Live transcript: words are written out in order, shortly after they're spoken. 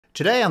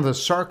Today on the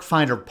Sarc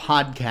Fighter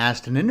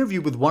Podcast, an interview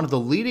with one of the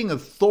leading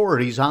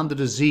authorities on the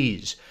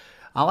disease.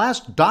 I'll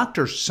ask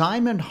Dr.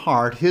 Simon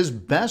Hart his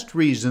best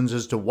reasons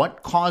as to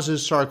what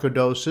causes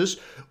sarcoidosis,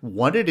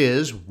 what it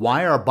is,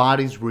 why our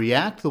bodies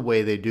react the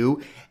way they do,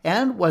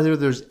 and whether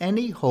there's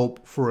any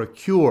hope for a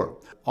cure.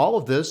 All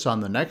of this on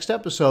the next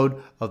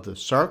episode of the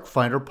Sarc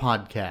Fighter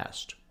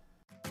Podcast.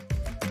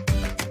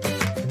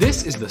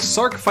 This is the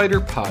Sarc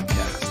Fighter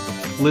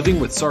Podcast, living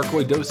with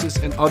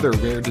sarcoidosis and other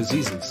rare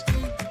diseases.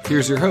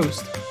 Here's your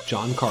host,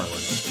 John Carlin.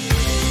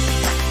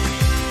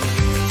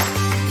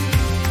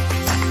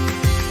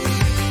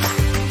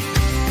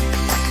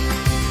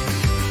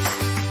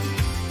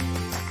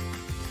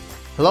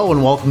 Hello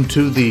and welcome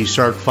to the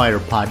Sarc Fighter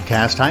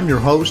Podcast. I'm your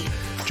host,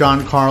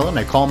 John Carlin.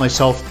 I call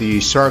myself the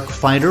Sarc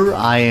Fighter.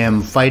 I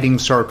am fighting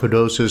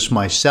sarcoidosis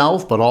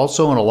myself, but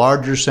also in a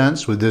larger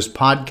sense with this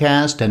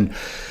podcast and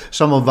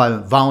some of my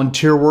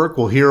volunteer work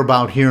we'll hear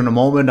about here in a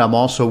moment. I'm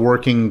also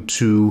working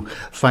to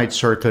fight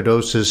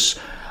sarcoidosis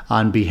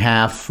on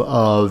behalf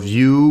of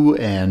you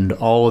and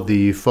all of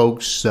the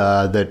folks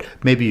that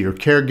maybe your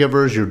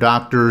caregivers, your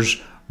doctors,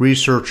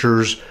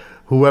 researchers,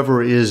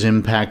 whoever is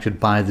impacted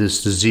by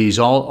this disease.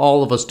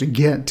 All of us to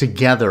get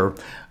together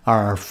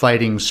are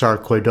fighting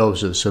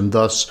sarcoidosis, and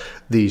thus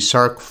the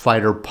Sarc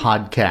Fighter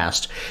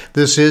Podcast.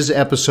 This is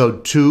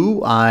episode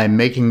 2. I'm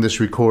making this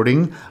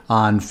recording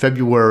on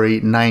February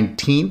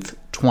 19th,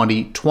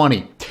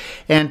 2020.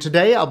 And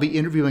today I'll be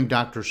interviewing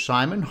Dr.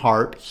 Simon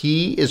Hart.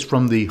 He is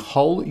from the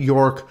Hull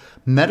York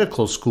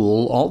Medical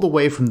School, all the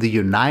way from the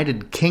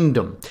United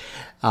Kingdom.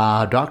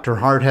 Dr.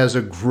 Hart has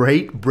a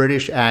great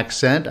British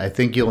accent. I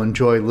think you'll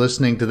enjoy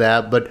listening to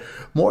that. But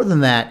more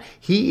than that,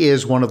 he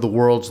is one of the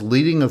world's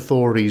leading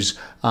authorities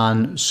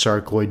on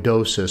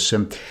sarcoidosis.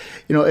 And,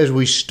 as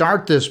we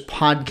start this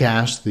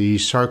podcast, the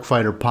Sarc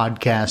Fighter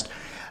Podcast,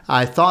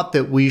 I thought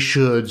that we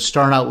should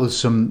start out with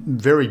some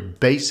very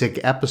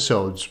basic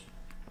episodes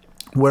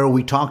where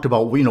we talked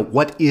about,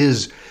 what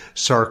is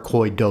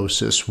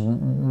sarcoidosis?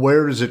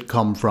 Where does it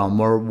come from?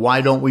 Or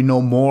why don't we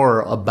know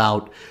more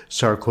about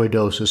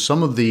sarcoidosis?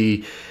 Some of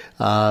the,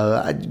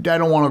 I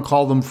don't want to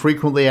call them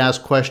frequently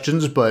asked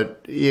questions,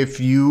 but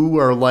if you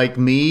are like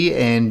me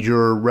and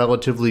you're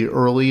relatively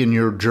early in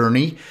your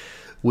journey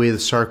with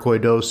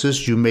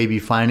sarcoidosis, you may be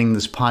finding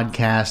this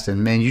podcast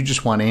and, man, you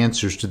just want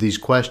answers to these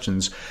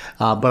questions.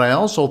 But I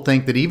also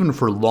think that even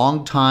for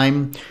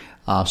long-time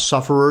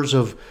sufferers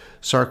of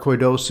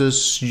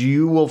sarcoidosis,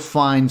 you will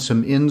find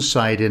some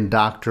insight in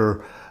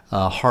Dr.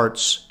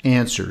 Hart's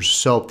answers.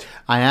 So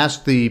I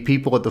asked the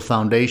people at the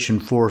Foundation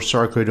for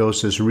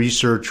Sarcoidosis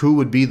Research who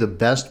would be the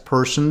best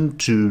person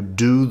to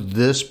do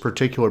this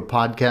particular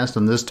podcast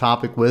on this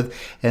topic with,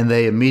 and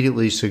they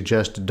immediately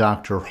suggested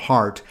Dr.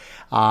 Hart.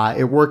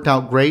 It worked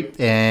out great,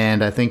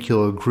 and I think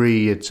you'll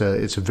agree it's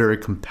a very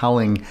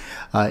compelling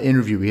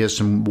interview. He has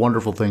some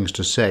wonderful things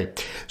to say.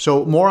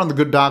 So more on the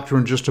good doctor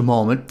in just a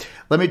moment.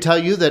 Let me tell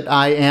you that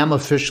I am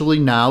officially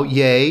now,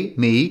 yay,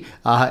 me,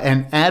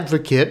 an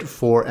advocate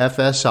for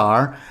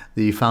FSR,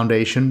 the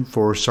Foundation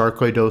for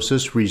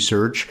Sarcoidosis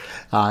Research.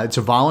 It's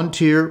a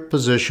volunteer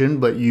position,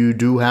 but you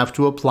do have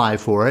to apply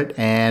for it,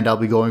 and I'll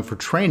be going for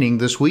training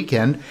this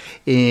weekend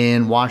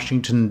in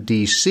Washington,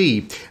 D.C.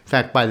 In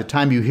fact, by the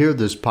time you hear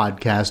this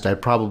podcast, I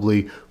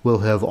probably will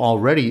have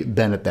already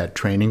been at that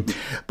training.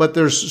 But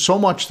there's so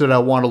much that I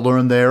want to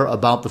learn there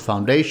about the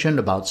foundation,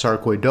 about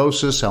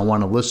sarcoidosis. I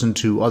want to listen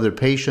to other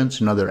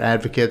patients and other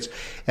advocates,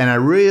 and I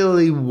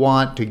really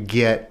want to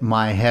get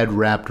my head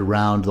wrapped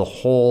around the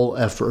whole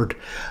effort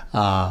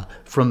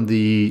from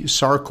the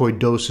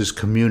sarcoidosis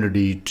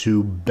community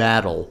to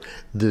battle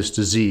this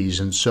disease.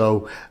 And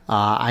so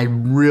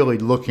I'm really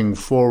looking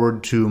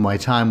forward to my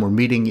time. We're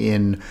meeting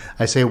in,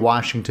 I say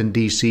Washington,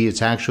 D.C.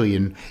 It's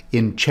actually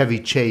in Chevy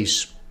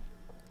Chase,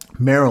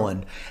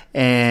 Maryland,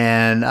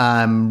 and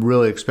I'm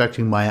really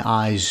expecting my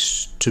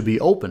eyes to be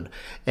opened,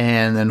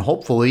 and then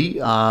hopefully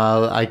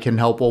I can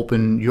help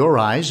open your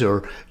eyes,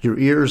 or your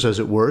ears as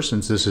it were,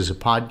 since this is a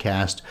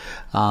podcast,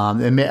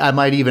 and I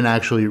might even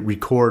actually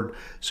record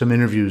some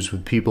interviews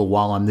with people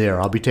while I'm there.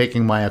 I'll be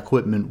taking my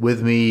equipment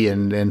with me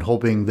and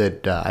hoping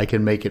that I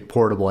can make it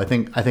portable. I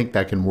think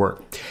that can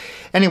work.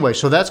 Anyway,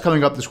 so that's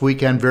coming up this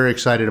weekend. Very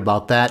excited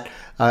about that.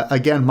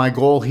 Again, my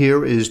goal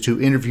here is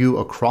to interview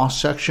a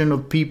cross-section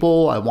of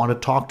people. I want to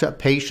talk to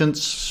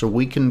patients so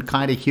we can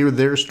kind of hear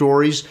their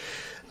stories.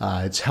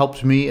 It's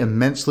helped me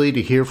immensely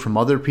to hear from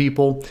other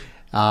people.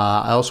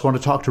 I also want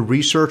to talk to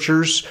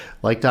researchers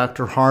like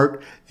Dr.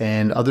 Hart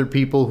and other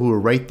people who are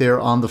right there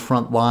on the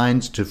front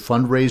lines, to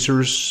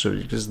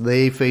fundraisers, because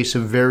they face a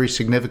very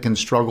significant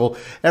struggle.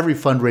 Every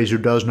fundraiser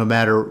does, no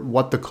matter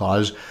what the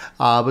cause.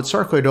 But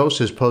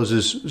sarcoidosis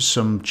poses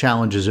some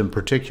challenges in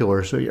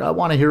particular. So I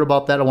want to hear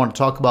about that. I want to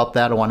talk about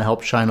that. I want to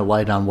help shine a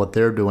light on what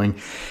they're doing.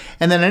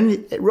 And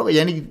then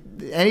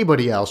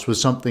anybody else with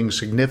something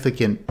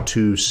significant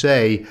to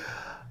say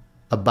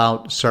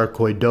about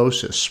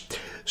sarcoidosis.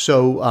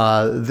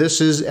 So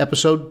this is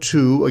episode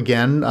 2.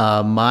 Again,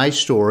 my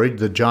story,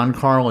 the John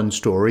Carlin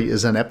story,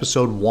 is in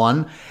episode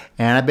 1.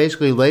 And I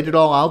basically laid it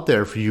all out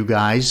there for you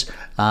guys.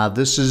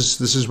 This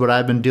is what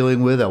I've been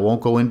dealing with. I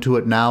won't go into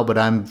it now, but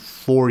I'm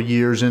 4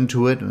 years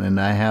into it, and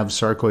I have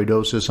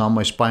sarcoidosis on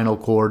my spinal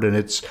cord, and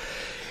it's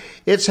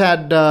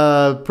had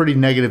a pretty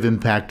negative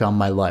impact on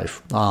my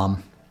life.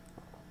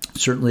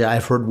 Certainly,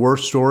 I've heard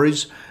worse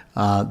stories,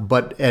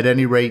 but at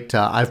any rate,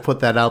 I've put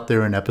that out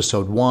there in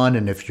episode 1,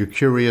 and if you're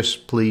curious,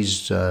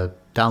 please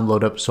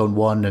download episode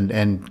 1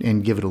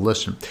 and give it a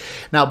listen.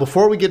 Now,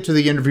 before we get to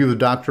the interview with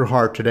Dr.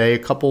 Hart today, a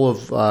couple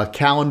of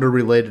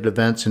calendar-related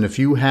events, and if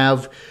you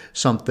have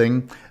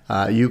something,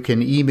 you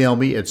can email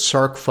me at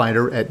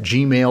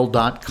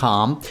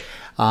sarcfighter@gmail.com.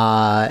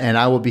 And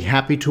I will be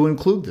happy to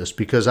include this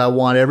because I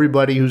want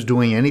everybody who's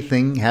doing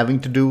anything having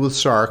to do with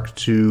Sarc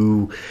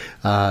to,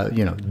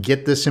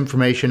 get this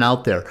information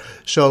out there.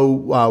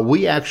 So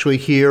we actually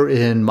here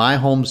in my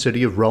home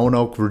city of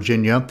Roanoke,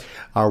 Virginia,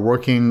 are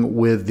working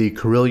with the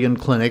Carilion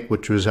Clinic,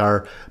 which was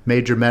our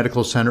major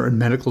medical center and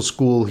medical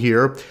school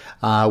here.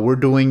 We're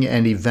doing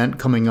an event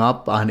coming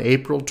up on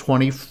April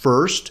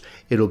 21st.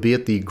 It'll be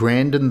at the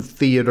Grandin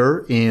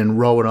Theater in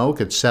Roanoke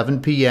at 7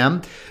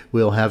 p.m.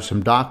 We'll have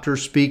some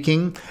doctors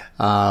speaking.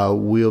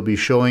 We'll be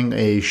showing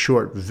a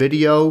short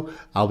video.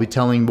 I'll be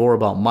telling more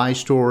about my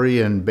story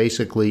and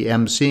basically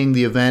emceeing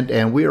the event.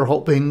 And we are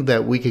hoping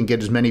that we can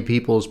get as many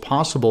people as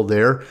possible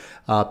there,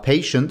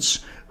 patients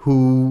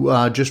who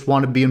just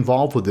want to be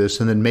involved with this,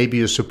 and then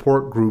maybe a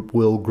support group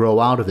will grow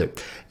out of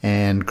it.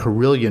 And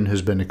Carilion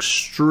has been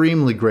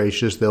extremely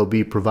gracious. They'll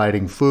be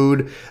providing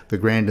food. The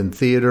Grandin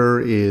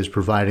Theater is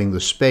providing the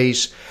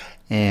space.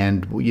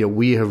 And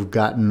we have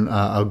gotten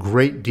a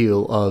great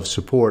deal of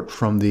support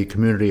from the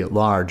community at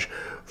large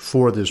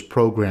for this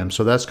program.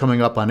 So that's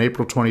coming up on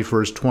April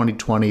 21st,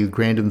 2020,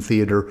 Grandin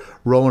Theater,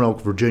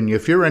 Roanoke, Virginia.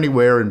 If you're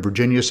anywhere in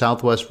Virginia,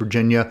 Southwest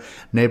Virginia,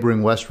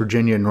 neighboring West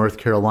Virginia and North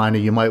Carolina,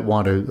 you might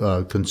want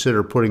to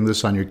consider putting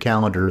this on your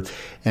calendar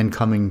and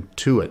coming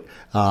to it.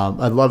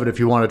 I'd love it if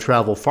you want to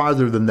travel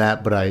farther than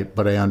that, but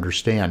I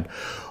understand.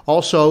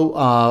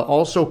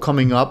 Also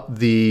coming up,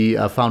 the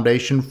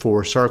Foundation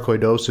for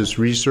Sarcoidosis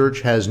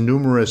Research has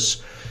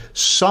numerous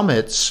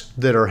summits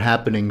that are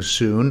happening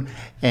soon,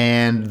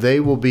 and they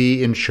will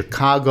be in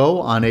Chicago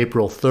on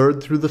April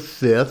 3rd through the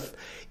 5th,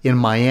 in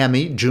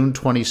Miami, June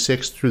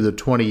 26th through the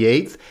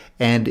 28th,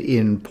 and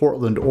in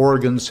Portland,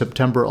 Oregon,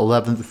 September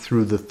 11th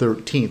through the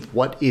 13th.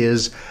 What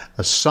is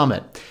a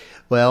summit?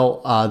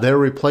 Well, they're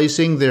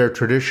replacing their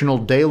traditional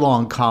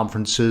day-long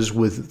conferences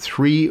with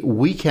 3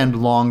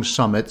 weekend-long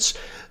summits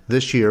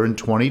this year in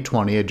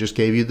 2020. I just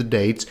gave you the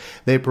dates.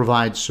 They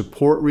provide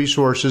support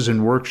resources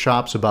and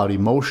workshops about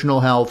emotional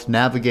health,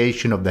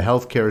 navigation of the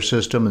healthcare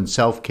system, and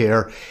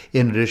self-care,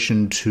 in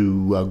addition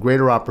to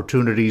greater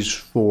opportunities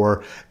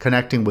for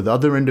connecting with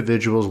other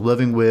individuals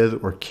living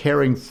with or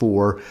caring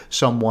for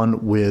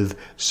someone with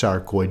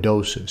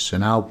sarcoidosis.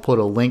 And I'll put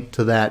a link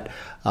to that,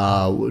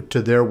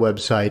 to their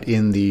website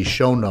in the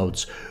show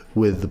notes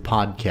with the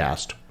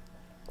podcast.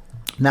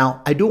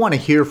 Now, I do want to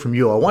hear from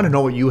you. I want to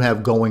know what you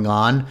have going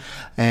on,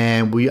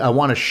 and I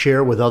want to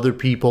share with other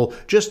people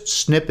just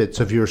snippets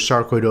of your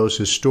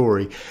sarcoidosis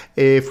story.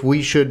 If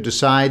we should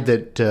decide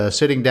that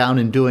sitting down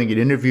and doing an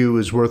interview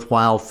is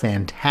worthwhile,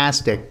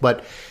 fantastic.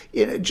 But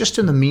just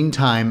in the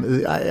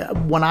meantime,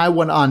 when I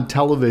went on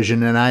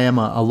television, and I am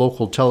a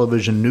local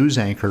television news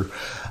anchor,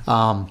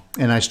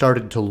 and I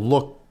started to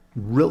look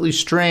really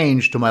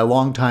strange to my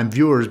longtime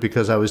viewers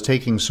because I was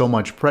taking so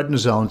much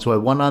prednisone. So I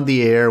went on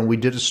the air and we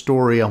did a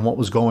story on what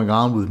was going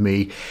on with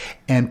me,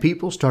 and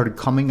people started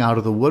coming out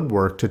of the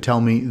woodwork to tell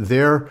me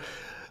their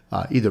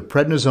either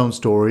prednisone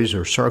stories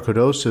or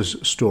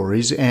sarcoidosis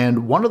stories.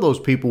 And one of those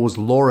people was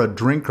Laura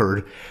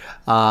Drinkard,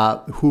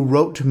 who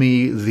wrote to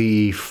me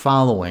the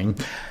following.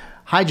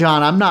 Hi,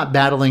 John. I'm not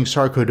battling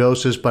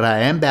sarcoidosis, but I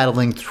am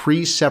battling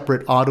 3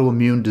 separate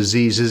autoimmune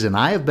diseases, and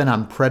I have been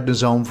on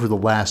prednisone for the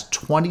last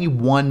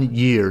 21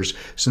 years,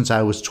 since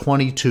I was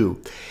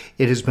 22.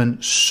 It has been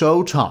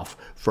so tough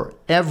for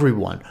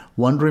everyone,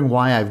 wondering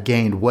why I've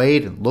gained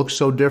weight and look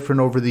so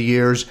different over the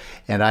years,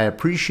 and I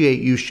appreciate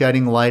you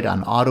shedding light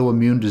on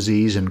autoimmune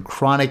disease and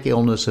chronic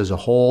illness as a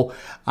whole.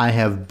 I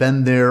have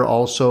been there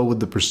also with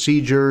the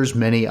procedures,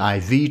 many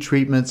IV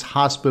treatments,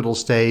 hospital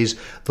stays,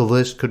 the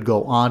list could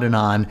go on,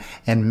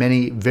 and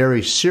many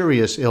very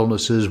serious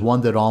illnesses,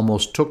 one that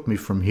almost took me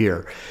from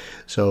here.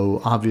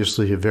 So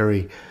obviously a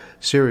very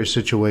serious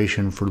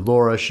situation for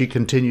Laura. She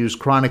continues,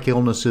 chronic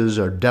illnesses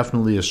are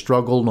definitely a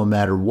struggle no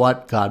matter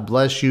what. God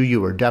bless you.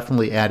 You are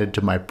definitely added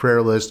to my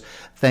prayer list.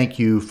 Thank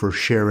you for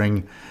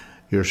sharing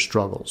your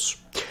struggles.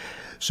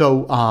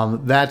 So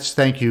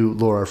thank you,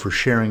 Laura, for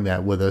sharing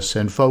that with us.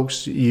 And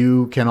folks,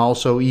 you can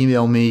also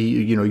email me,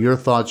 your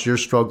thoughts, your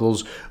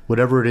struggles,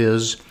 whatever it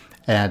is,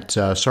 at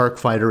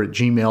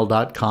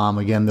sarcfighter@gmail.com.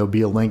 Again, there'll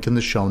be a link in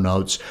the show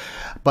notes.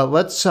 But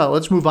let's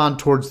move on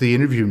towards the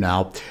interview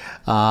now.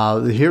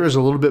 Here is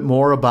a little bit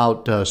more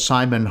about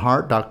Simon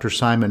Hart, Dr.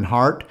 Simon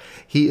Hart.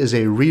 He is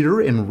a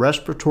reader in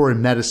respiratory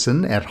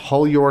medicine at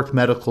Hull York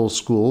Medical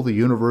School, the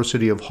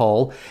University of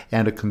Hull,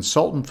 and a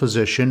consultant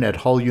physician at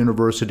Hull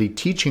University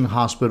Teaching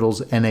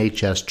Hospitals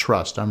NHS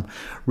Trust. I'm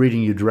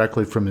reading you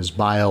directly from his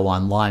bio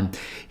online.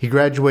 He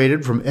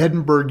graduated from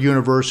Edinburgh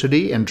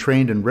University and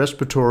trained in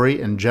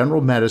respiratory and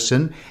general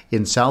medicine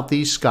in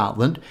Southeast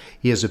Scotland.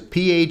 He has a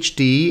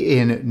PhD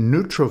in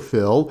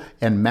neutrophil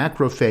and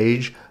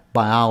macrophage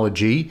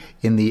biology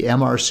in the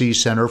MRC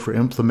Center for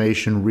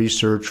Inflammation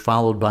Research,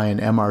 followed by an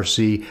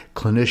MRC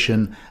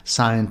Clinician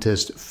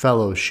Scientist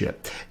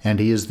Fellowship. And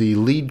he is the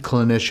lead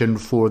clinician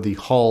for the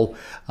Hull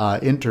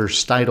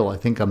interstitial, I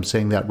think I'm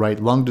saying that right,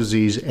 lung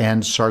disease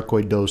and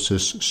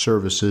sarcoidosis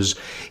services.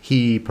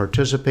 He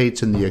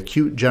participates in the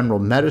acute general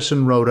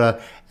medicine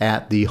rota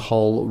at the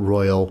Hull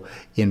Royal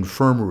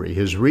Infirmary.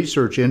 His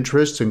research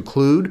interests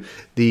include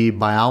the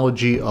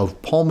biology of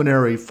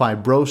pulmonary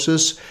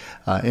fibrosis,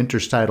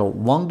 interstitial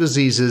lung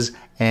diseases,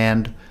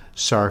 and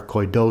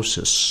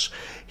sarcoidosis.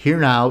 Here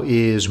now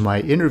is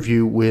my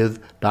interview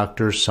with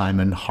Dr.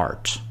 Simon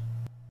Hart.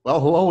 Well,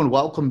 hello and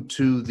welcome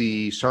to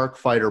the Sarc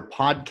Fighter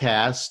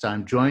Podcast.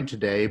 I'm joined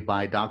today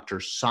by Dr.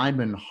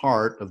 Simon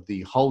Hart of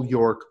the Hull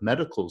York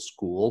Medical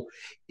School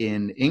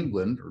in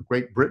England, or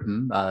Great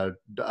Britain.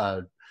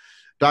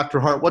 Dr.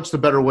 Hart, what's the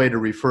better way to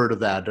refer to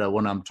that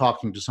when I'm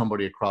talking to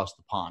somebody across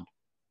the pond?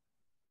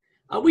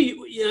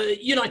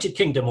 United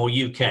Kingdom or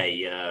UK?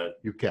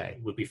 UK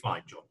would be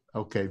fine, John.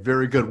 Okay,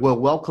 very good. Well,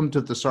 welcome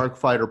to the Sarc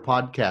Fighter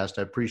Podcast.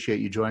 I appreciate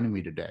you joining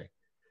me today.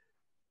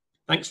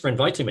 Thanks for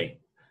inviting me.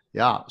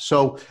 Yeah.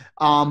 So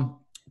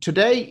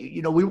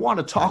today, we want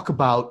to talk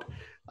about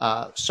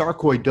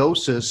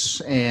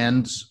sarcoidosis,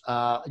 and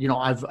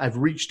I've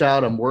reached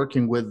out. I'm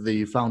working with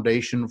the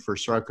Foundation for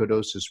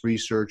Sarcoidosis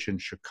Research in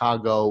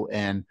Chicago,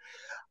 and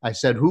I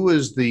said, who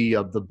is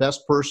the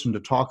best person to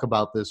talk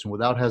about this? And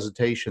without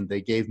hesitation, they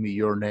gave me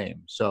your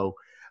name. So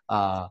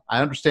I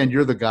understand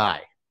you're the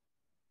guy.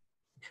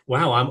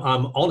 Wow,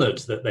 I'm honored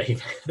that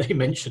they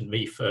mentioned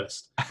me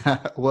first.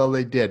 Well,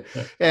 they did.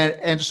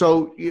 And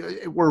so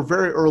we're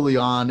very early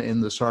on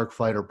in the Sarc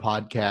Fighter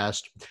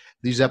Podcast.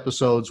 These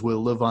episodes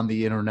will live on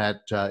the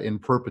internet in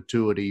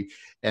perpetuity.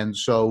 And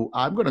so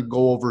I'm going to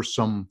go over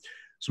some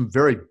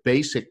very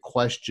basic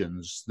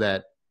questions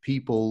that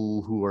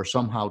people who are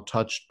somehow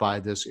touched by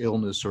this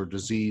illness or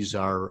disease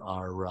are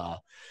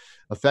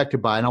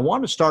affected by. And I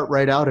want to start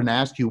right out and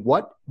ask you,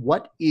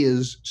 what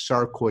is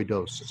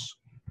sarcoidosis?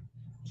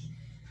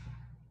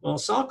 Well,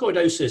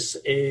 sarcoidosis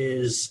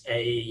is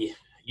a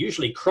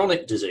usually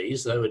chronic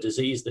disease, though a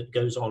disease that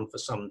goes on for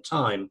some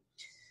time.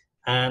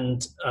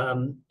 And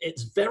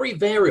it's very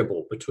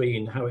variable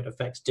between how it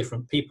affects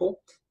different people.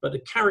 But a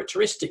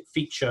characteristic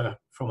feature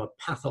from a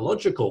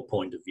pathological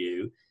point of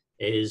view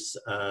is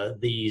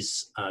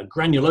these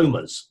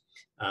granulomas,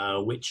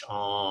 which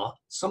are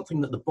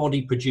something that the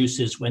body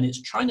produces when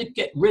it's trying to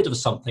get rid of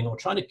something or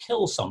trying to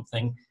kill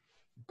something,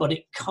 but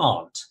it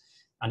can't.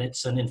 And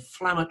it's an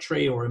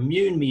inflammatory or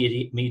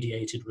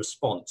immune-mediated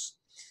response.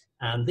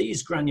 And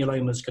these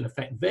granulomas can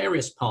affect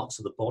various parts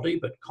of the body,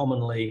 but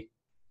commonly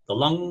the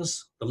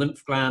lungs, the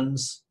lymph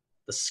glands,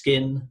 the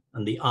skin,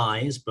 and the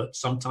eyes, but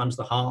sometimes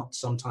the heart,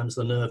 sometimes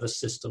the nervous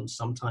system,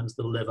 sometimes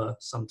the liver,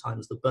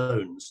 sometimes the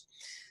bones.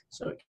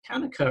 So it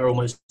can occur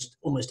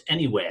almost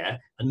anywhere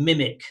and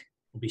mimic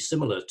or be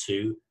similar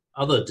to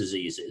other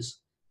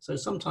diseases. So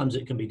sometimes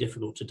it can be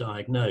difficult to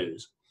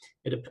diagnose.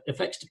 It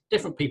affects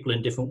different people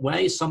in different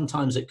ways.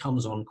 Sometimes it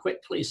comes on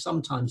quickly,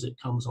 sometimes it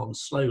comes on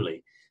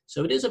slowly.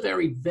 So it is a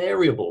very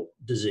variable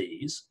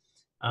disease.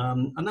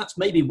 And that's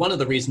maybe one of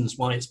the reasons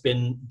why it's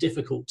been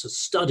difficult to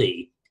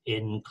study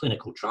in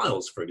clinical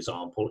trials, for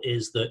example,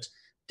 is that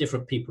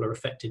different people are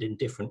affected in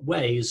different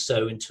ways.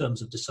 So in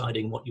terms of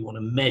deciding what you want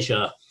to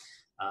measure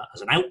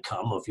as an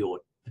outcome of your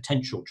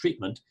potential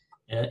treatment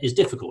is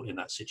difficult in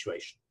that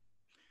situation.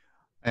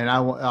 And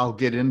I'll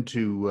get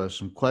into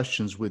some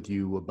questions with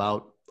you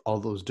about all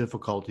those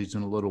difficulties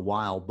in a little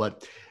while.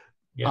 But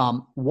yeah.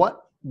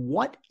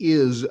 What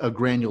is a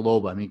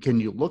granuloma? I mean, can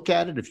you look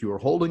at it if you were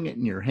holding it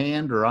in your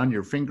hand or on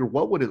your finger?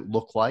 What would it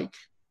look like?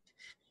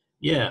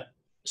 Yeah,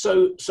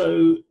 so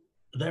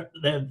they're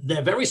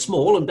very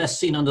small and best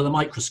seen under the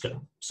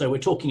microscope. So we're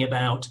talking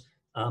about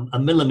a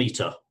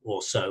millimeter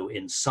or so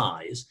in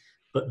size,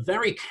 but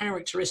very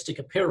characteristic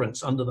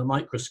appearance under the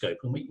microscope.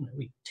 And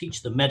we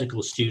teach the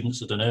medical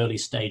students at an early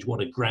stage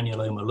what a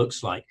granuloma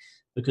looks like,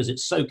 because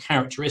it's so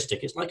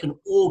characteristic. It's like an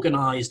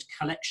organized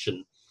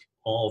collection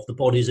of the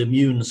body's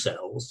immune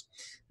cells,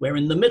 where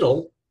in the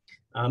middle,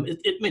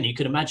 you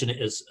can imagine it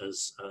as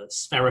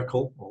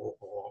spherical or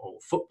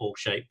football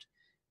shaped.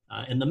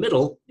 In the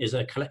middle is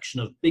a collection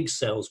of big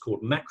cells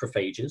called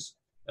macrophages,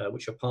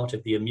 which are part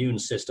of the immune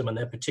system, and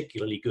they're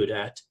particularly good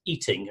at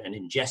eating and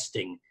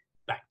ingesting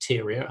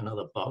bacteria and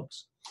other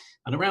bugs.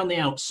 And around the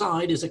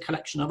outside is a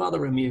collection of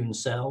other immune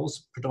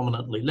cells,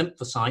 predominantly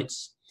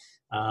lymphocytes,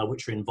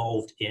 which are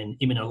involved in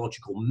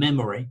immunological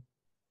memory.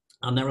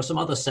 And there are some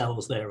other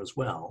cells there as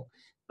well,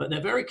 but they're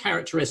very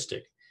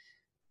characteristic.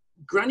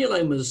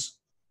 granulomas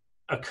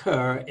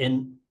occur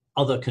in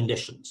other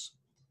conditions.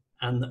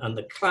 And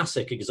the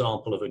classic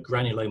example of a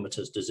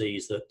granulomatous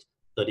disease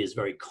that is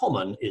very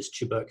common is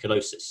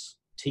tuberculosis,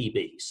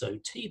 TB. So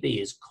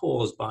TB is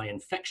caused by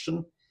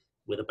infection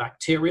with a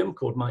bacterium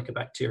called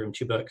Mycobacterium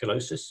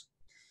tuberculosis.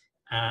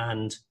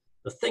 And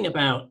the thing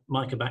about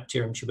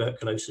Mycobacterium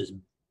tuberculosis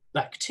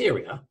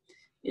bacteria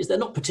is they're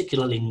not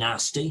particularly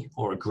nasty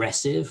or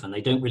aggressive, and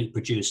they don't really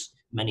produce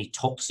many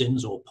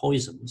toxins or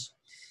poisons.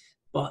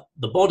 But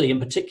the body,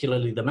 and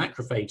particularly the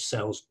macrophage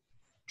cells,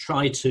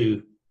 try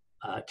to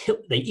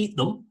they eat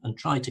them and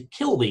try to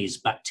kill these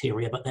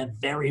bacteria, but they're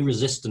very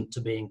resistant to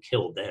being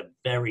killed. They're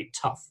very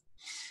tough.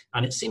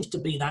 And it seems to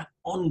be that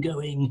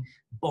ongoing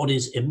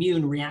body's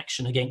immune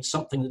reaction against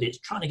something that it's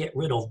trying to get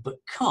rid of but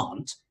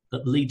can't,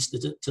 that leads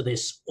to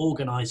this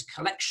organized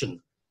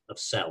collection of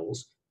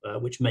cells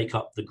which make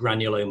up the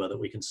granuloma that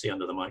we can see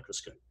under the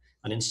microscope.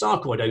 And in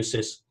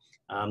sarcoidosis,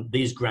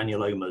 these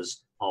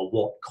granulomas are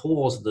what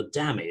cause the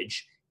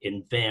damage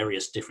in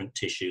various different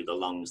tissue, the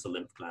lungs, the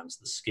lymph glands,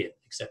 the skin,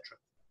 etc.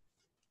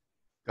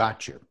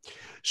 Gotcha.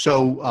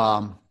 So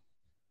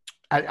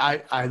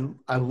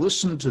I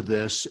listen to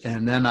this,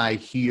 and then I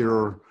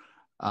hear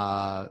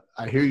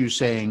you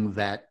saying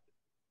that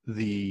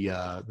the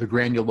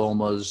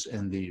granulomas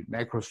and the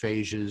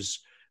macrophages,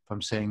 if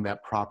I'm saying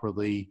that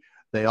properly,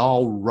 they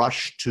all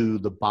rush to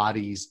the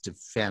body's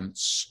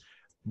defense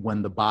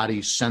when the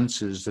body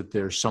senses that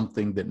there's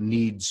something that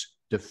needs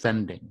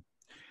defending.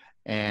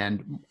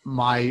 And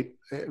my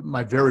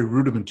very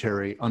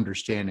rudimentary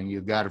understanding,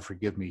 you've got to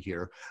forgive me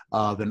here,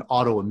 of an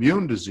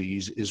autoimmune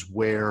disease is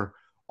where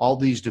all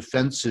these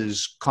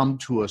defenses come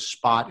to a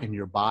spot in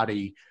your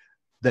body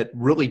that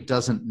really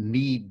doesn't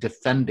need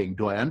defending.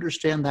 Do I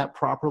understand that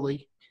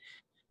properly?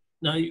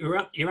 No,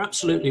 you're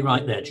absolutely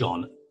right there,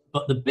 John.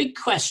 But the big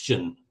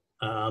question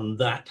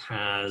that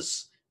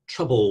has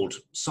troubled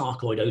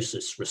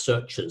sarcoidosis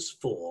researchers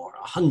for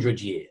 100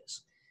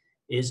 years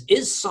is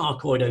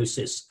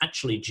sarcoidosis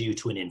actually due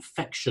to an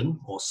infection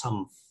or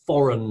some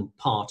foreign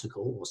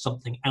particle or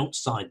something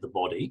outside the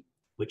body,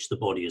 which the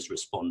body is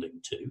responding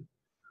to?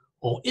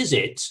 Or is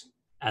it,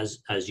 as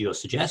you're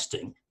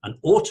suggesting, an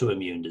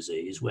autoimmune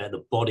disease where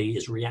the body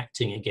is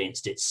reacting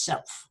against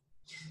itself?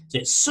 So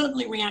it's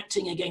certainly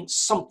reacting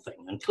against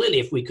something. And clearly,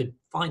 if we could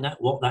find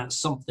out what that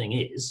something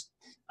is,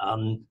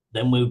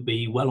 then we'd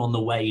be well on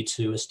the way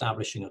to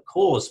establishing a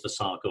cause for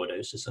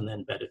sarcoidosis and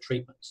then better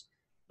treatments.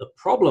 The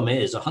problem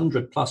is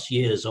 100 plus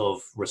years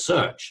of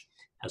research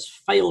has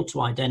failed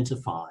to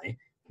identify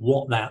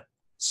what that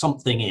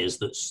something is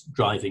that's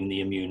driving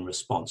the immune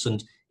response.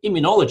 And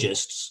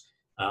immunologists,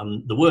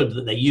 the word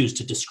that they use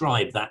to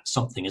describe that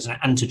something is an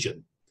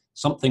antigen,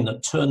 something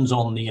that turns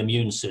on the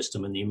immune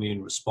system and the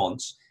immune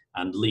response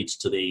and leads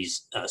to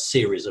these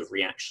series of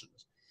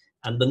reactions.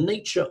 And the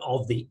nature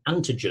of the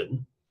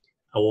antigen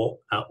or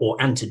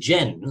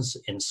antigens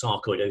in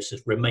sarcoidosis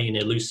remain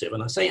elusive.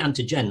 And I say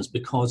antigens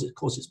because, of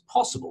course, it's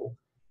possible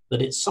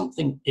that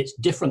it's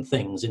different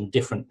things in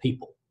different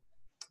people.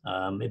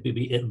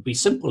 It would be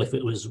simple if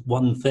it was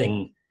one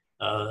thing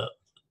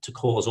to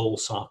cause all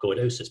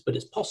sarcoidosis, but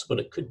it's possible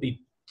it could be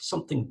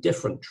something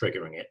different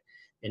triggering it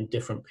in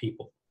different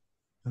people.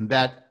 And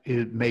that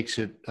it makes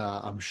it,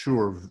 I'm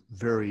sure,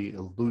 very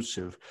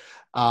elusive.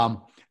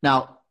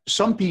 Now,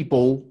 some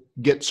people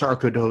get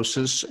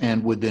sarcoidosis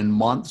and within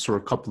months or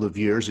a couple of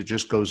years, it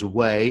just goes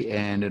away.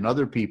 And in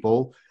other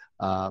people,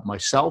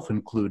 myself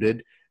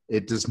included,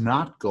 it does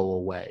not go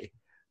away.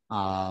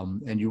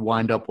 And you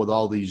wind up with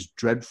all these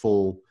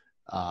dreadful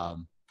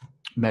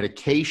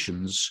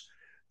medications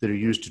that are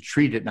used to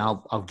treat it.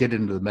 Now, I'll get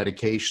into the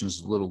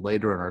medications a little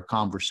later in our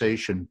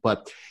conversation,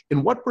 but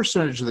in what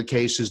percentage of the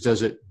cases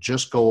does it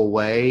just go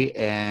away?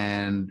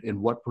 And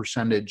in what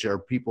percentage are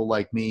people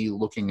like me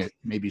looking at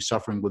maybe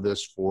suffering with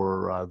this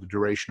for the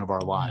duration of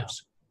our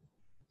lives?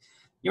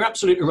 You're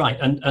absolutely right.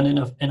 And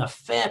in a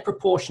fair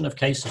proportion of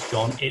cases,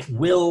 John, it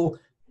will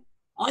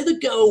either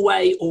go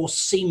away or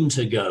seem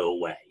to go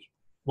away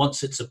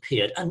once it's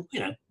appeared. And,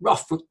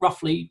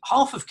 roughly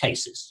half of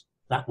cases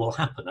that will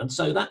happen. And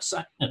so that's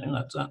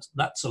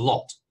a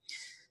lot.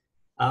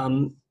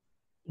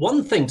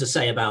 One thing to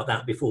say about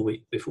that before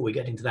we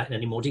get into that in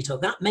any more detail,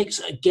 that makes,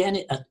 again,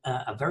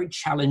 a very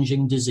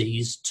challenging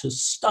disease to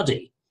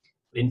study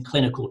in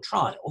clinical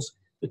trials,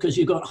 because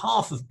you've got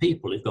half of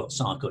people who've got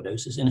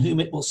sarcoidosis in whom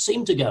it will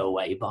seem to go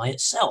away by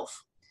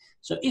itself.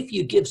 So if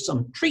you give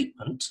some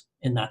treatment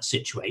in that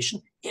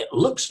situation, it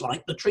looks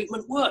like the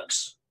treatment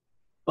works.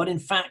 But in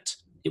fact,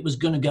 it was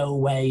going to go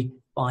away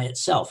by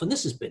itself. And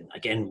this has been,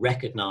 again,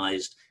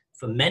 recognized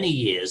for many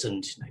years.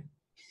 And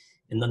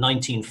in the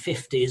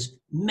 1950s,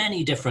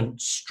 many different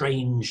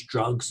strange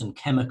drugs and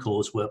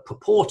chemicals were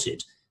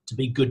purported to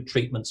be good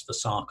treatments for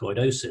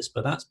sarcoidosis.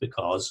 But that's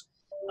because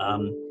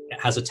it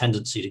has a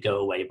tendency to go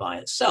away by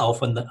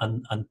itself,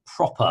 and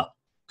proper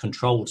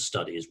controlled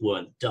studies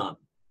weren't done.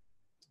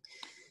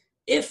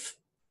 If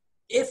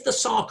the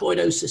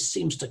sarcoidosis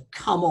seems to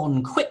come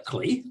on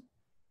quickly,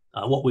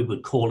 what we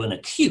would call an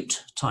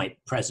acute type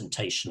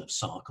presentation of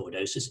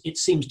sarcoidosis, it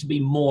seems to be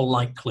more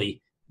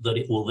likely that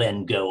it will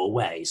then go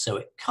away. So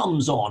it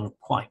comes on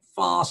quite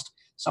fast,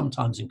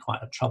 sometimes in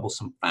quite a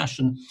troublesome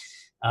fashion,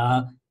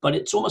 but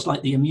it's almost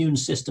like the immune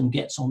system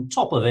gets on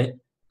top of it,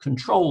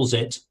 controls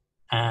it,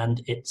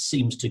 and it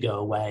seems to go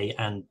away,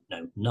 and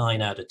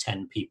 9 out of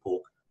 10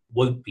 people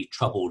won't be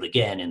troubled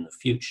again in the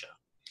future.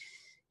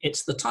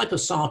 It's the type of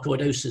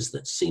sarcoidosis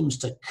that seems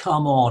to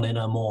come on in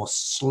a more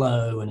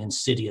slow and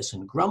insidious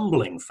and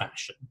grumbling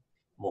fashion,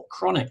 more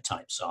chronic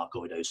type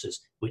sarcoidosis,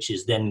 which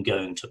is then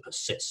going to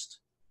persist.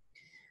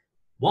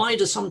 Why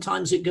does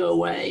sometimes it go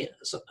away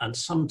and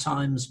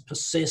sometimes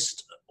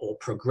persist or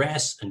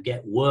progress and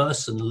get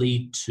worse and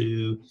lead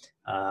to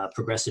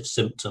progressive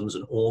symptoms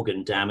and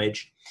organ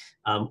damage?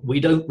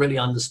 We don't really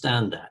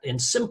understand that. In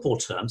simple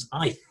terms,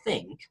 I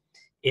think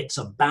it's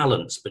a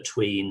balance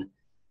between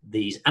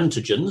these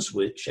antigens,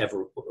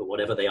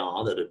 whatever they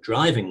are, that are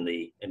driving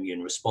the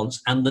immune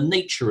response, and the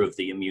nature of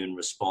the immune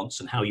response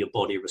and how your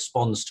body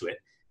responds to it,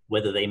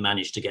 whether they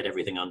manage to get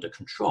everything under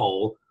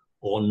control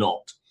or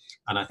not.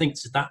 And I think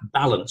it's that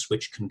balance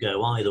which can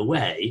go either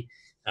way,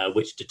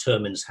 which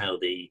determines how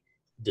the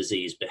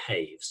disease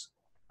behaves.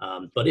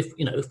 But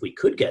if we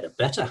could get a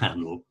better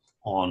handle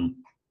on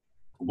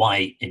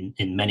why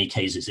in many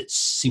cases it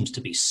seems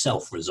to be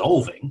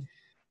self-resolving,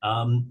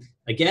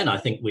 again, I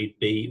think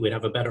we'd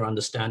have a better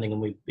understanding,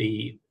 and we'd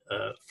be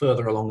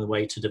further along the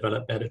way to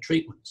develop better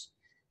treatments.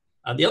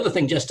 The other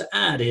thing just to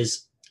add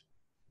is,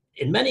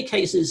 in many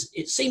cases,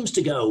 it seems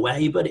to go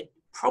away, but it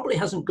probably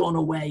hasn't gone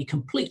away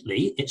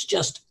completely. It's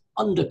just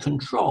under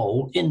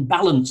control, in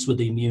balance with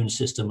the immune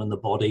system and the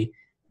body,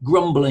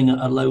 grumbling at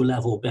a low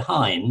level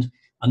behind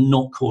and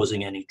not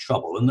causing any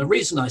trouble. And the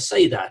reason I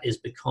say that is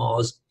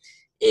because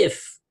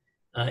if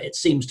it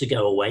seems to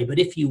go away, but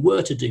if you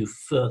were to do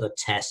further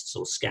tests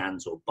or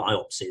scans or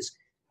biopsies,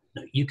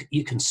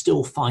 you can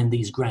still find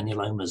these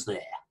granulomas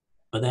there,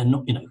 but they're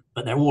not,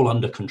 but they're all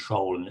under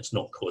control and it's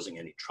not causing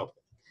any trouble.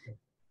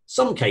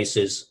 Some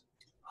cases,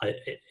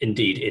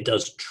 indeed, it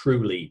does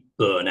truly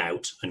burn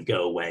out and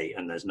go away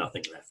and there's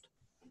nothing left.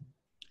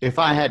 If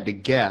I had to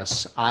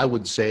guess, I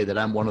would say that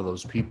I'm one of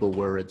those people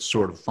where it's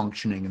sort of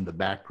functioning in the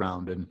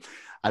background, and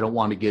I don't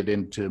want to get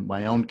into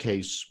my own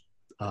case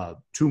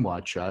too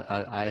much.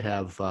 I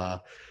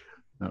have,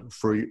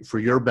 for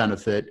your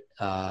benefit,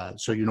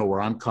 so you know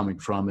where I'm coming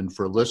from, and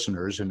for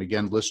listeners, and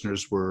again,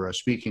 listeners, we're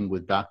speaking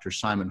with Dr.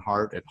 Simon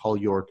Hart at Hull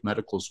York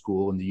Medical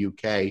School in the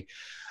UK,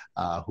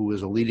 who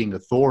is a leading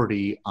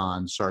authority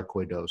on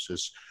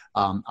sarcoidosis.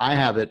 I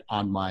have it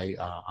on my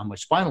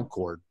spinal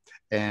cord.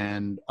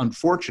 And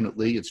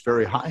unfortunately, it's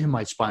very high in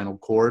my spinal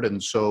cord.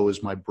 And so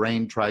as my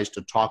brain tries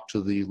to talk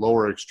to the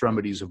lower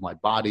extremities of my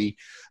body,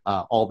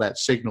 all that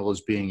signal is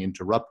being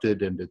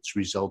interrupted, and it's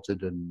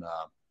resulted in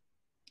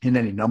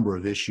any number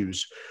of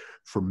issues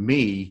for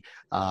me.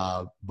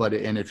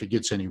 And if it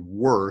gets any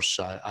worse,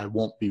 I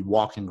won't be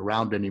walking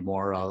around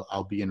anymore.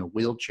 I'll be in a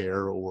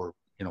wheelchair or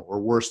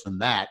worse than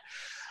that.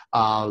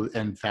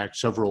 In fact,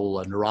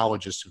 several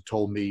neurologists have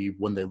told me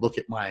when they look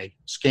at my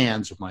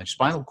scans of my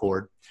spinal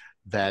cord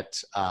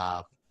that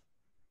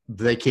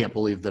they can't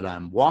believe that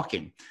I'm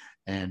walking.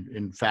 And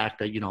in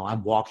fact,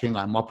 I'm walking,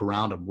 I'm up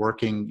around, I'm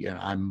working,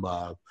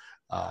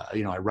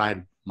 I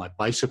ride my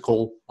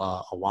bicycle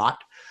a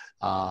lot.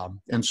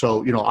 And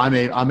so,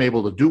 I'm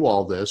able to do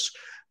all this,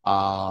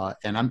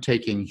 and I'm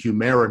taking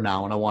Humira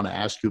now, and I want to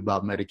ask you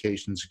about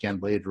medications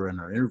again later in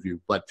our interview,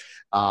 but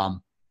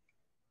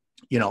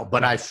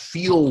I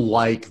feel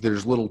like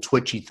there's little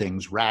twitchy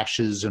things,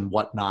 rashes and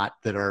whatnot,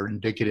 that are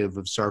indicative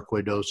of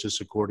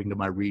sarcoidosis, according to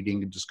my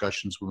reading and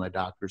discussions with my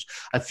doctors.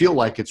 I feel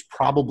like it's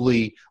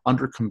probably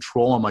under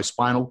control on my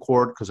spinal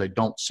cord because I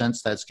don't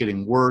sense that's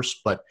getting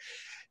worse, but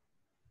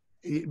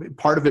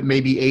part of it may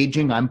be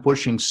aging. I'm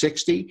pushing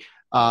 60,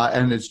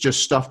 and it's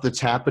just stuff that's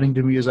happening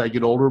to me as I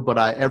get older, but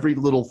every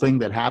little thing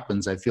that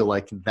happens, I feel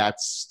like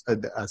that's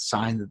a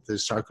sign that the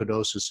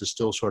sarcoidosis is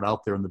still sort of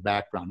out there in the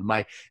background.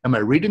 Am I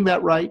reading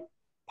that right?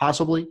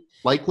 Possibly,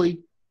 likely?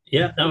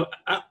 Yeah, no,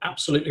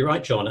 absolutely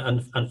right, John.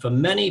 And for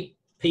many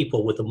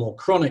people with a more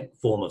chronic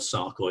form of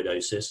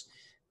sarcoidosis,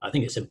 I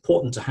think it's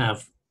important to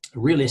have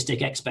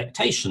realistic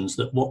expectations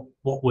that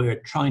what we're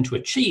trying to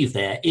achieve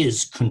there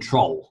is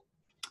control.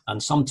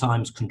 And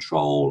sometimes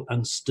control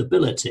and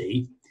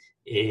stability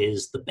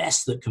is the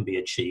best that can be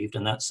achieved,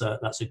 and that's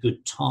a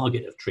good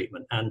target of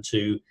treatment. And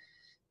to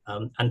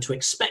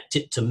expect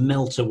it to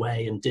melt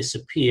away and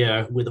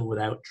disappear with or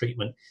without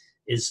treatment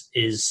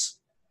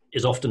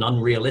is often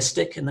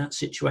unrealistic in that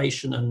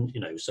situation. And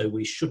so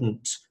we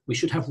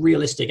should have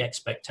realistic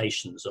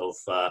expectations of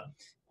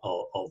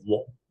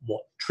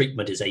what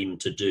treatment is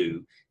aimed to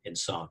do in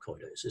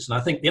sarcoidosis. And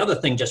I think the other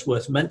thing just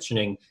worth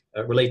mentioning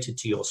related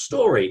to your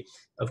story,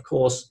 of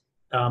course,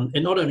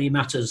 it not only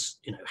matters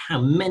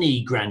how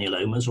many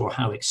granulomas or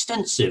how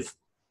extensive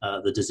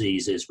the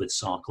disease is with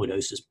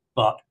sarcoidosis,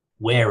 but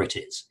where it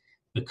is,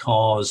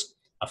 because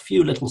a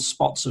few little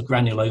spots of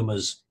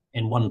granulomas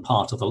in one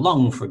part of the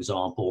lung, for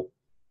example,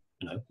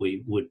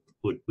 we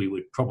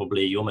would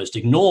probably almost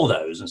ignore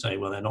those and say,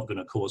 well, they're not going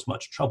to cause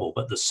much trouble.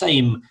 But the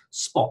same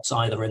spots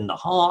either in the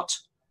heart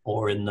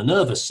or in the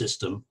nervous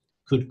system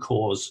could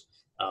cause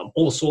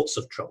all sorts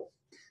of trouble.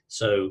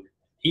 So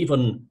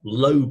even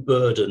low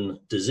burden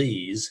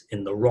disease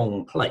in the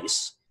wrong place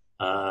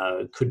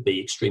could be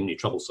extremely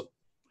troublesome.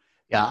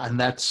 Yeah, and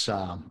that's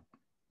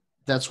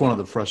one of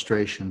the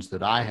frustrations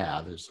that I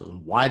have is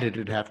why did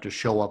it have to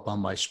show up on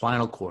my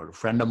spinal cord? A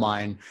friend of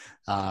mine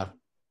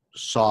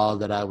saw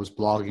that I was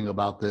blogging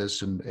about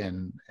this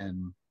and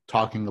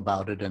talking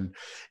about it,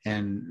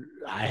 and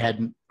I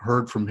hadn't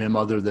heard from him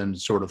other than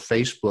sort of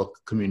Facebook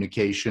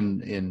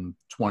communication in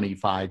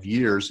 25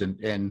 years,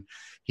 and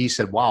he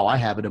said, "Wow, I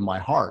have it in my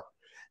heart,"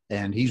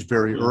 and he's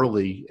very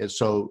early,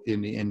 so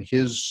in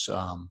his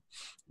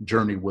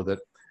journey with it,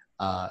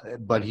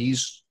 but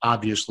he's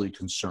obviously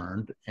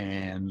concerned,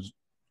 and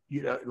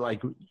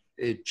like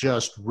it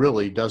just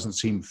really doesn't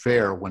seem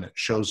fair when it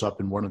shows up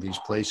in one of these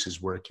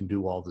places where it can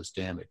do all this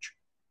damage.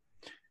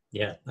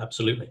 Yeah,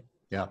 absolutely.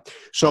 Yeah.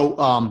 So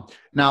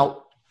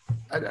now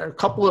a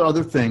couple of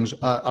other things.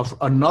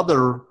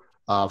 Another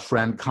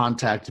friend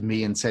contacted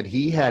me and said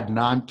he had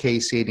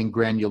non-caseating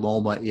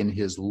granuloma in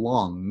his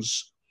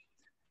lungs.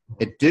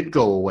 It did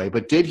go away,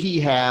 but did he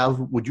have,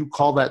 would you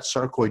call that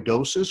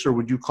sarcoidosis or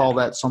would you call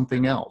that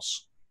something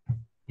else?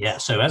 Yeah.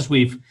 So as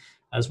we've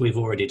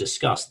already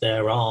discussed,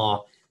 there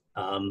are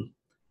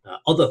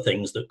other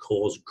things that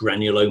cause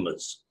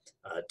granulomas.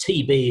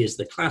 TB is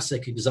the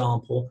classic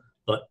example,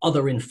 but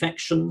other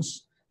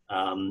infections,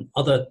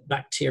 other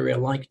bacteria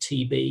like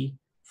TB,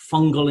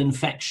 fungal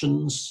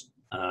infections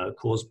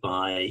caused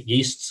by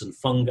yeasts and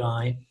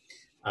fungi,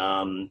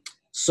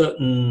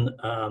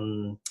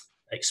 certain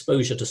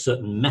exposure to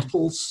certain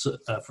metals,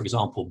 for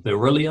example,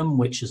 beryllium,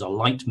 which is a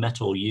light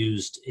metal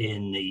used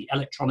in the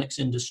electronics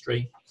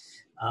industry.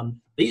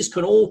 These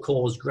can all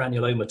cause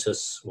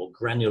granulomatous or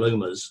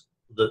granulomas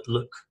that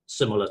look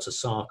similar to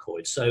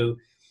sarcoid. So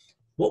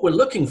what we're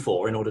looking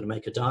for in order to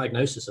make a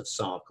diagnosis of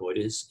sarcoid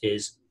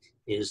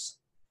is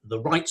the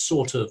right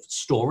sort of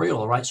story or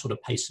the right sort of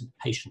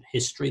patient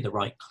history, the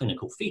right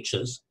clinical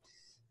features,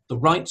 the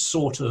right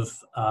sort of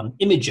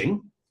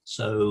imaging,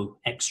 so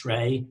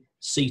X-ray,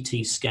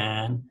 CT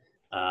scan,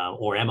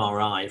 or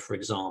MRI, for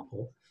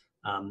example,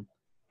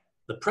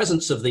 the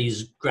presence of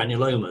these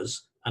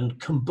granulomas,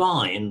 and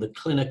combine the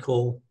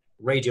clinical,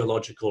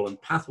 radiological,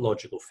 and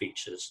pathological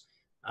features,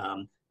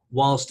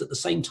 whilst at the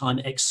same time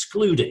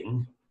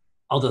excluding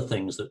other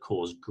things that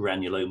cause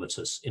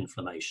granulomatous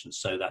inflammation.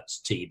 So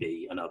that's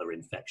TB and other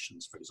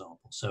infections, for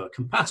example. So a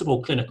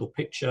compatible clinical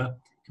picture,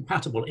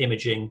 compatible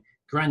imaging,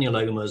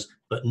 granulomas,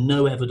 but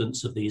no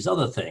evidence of these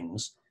other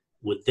things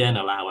would then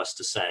allow us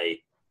to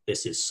say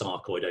this is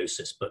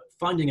sarcoidosis. But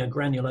finding a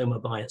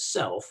granuloma by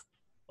itself,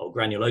 or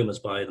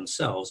granulomas by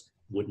themselves,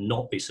 would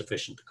not be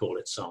sufficient to call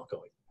it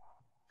sarcoid.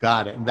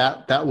 Got it. And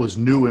that was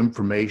new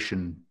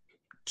information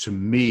to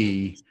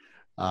me,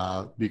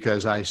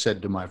 because I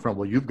said to my friend,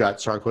 well, you've got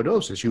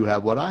sarcoidosis. You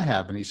have what I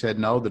have. And he said,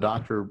 no, the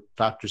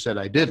doctor said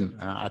I didn't.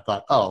 And I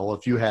thought, oh, well,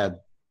 if you had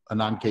a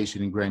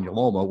non-caseating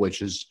granuloma,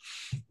 which is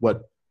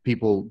what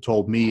people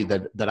told me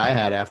that I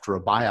had after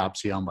a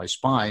biopsy on my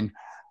spine,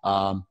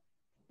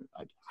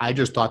 I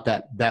just thought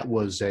that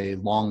was a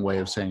long way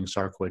of saying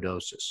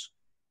sarcoidosis.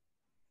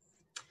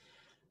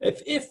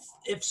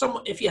 If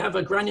someone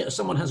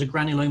has a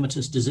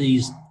granulomatous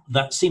disease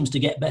that seems to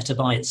get better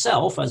by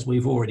itself, as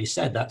we've already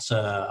said, that's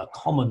a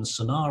common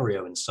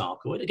scenario in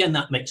sarcoid. Again,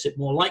 that makes it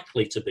more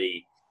likely to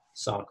be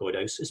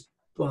sarcoidosis,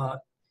 but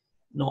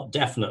not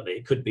definitely.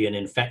 It could be an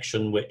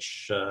infection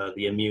which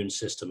the immune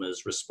system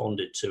has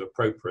responded to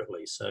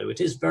appropriately. So it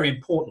is very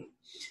important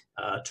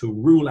to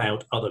rule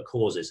out other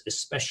causes,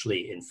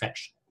 especially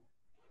infection.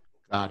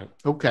 Got it.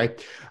 Okay.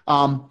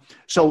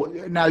 So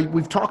now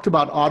we've talked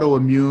about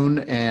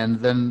autoimmune, and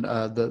then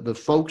the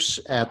folks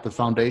at the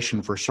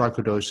Foundation for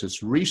Sarcoidosis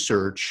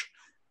Research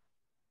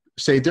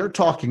say their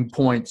talking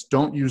points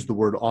don't use the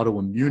word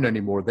autoimmune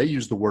anymore. They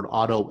use the word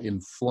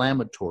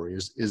autoinflammatory.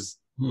 Is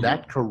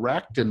that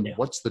correct? And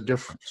what's the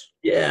difference?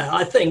 Yeah,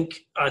 I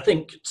think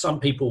some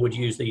people would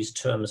use these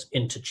terms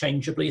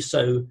interchangeably.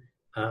 So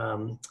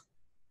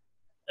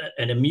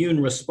an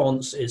immune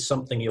response is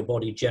something your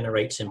body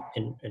generates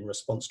in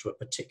response to a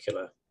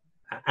particular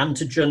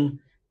antigen.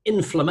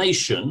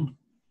 Inflammation,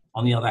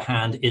 on the other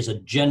hand, is a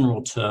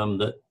general term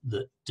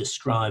that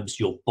describes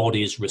your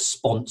body's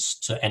response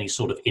to any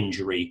sort of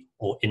injury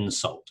or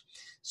insult.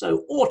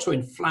 So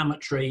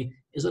autoinflammatory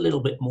is a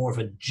little bit more of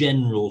a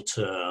general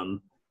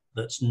term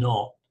that's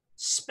not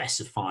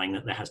specifying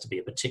that there has to be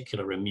a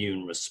particular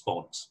immune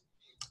response.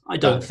 I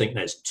don't think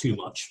there's too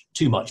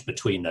much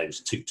between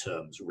those two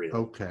terms, really.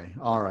 Okay.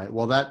 All right.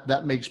 Well,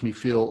 that makes me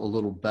feel a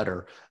little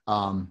better.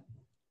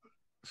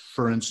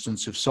 For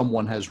instance, if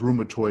someone has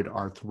rheumatoid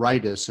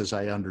arthritis, as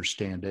I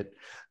understand it,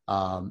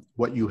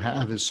 what you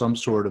have is some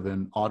sort of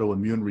an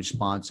autoimmune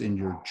response in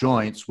your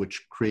joints,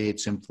 which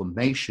creates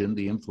inflammation.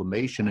 The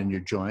inflammation in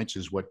your joints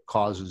is what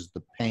causes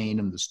the pain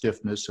and the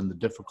stiffness and the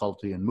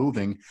difficulty in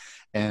moving.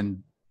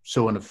 And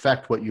so in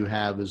effect, what you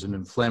have is an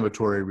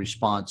inflammatory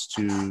response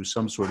to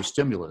some sort of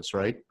stimulus,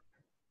 right?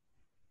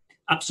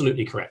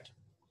 Absolutely correct.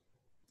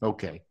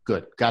 Okay,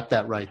 good. Got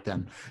that right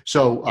then.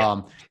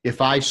 So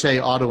if I say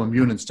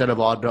autoimmune instead of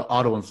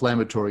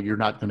auto-inflammatory, you're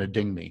not going to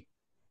ding me.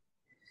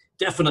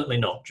 Definitely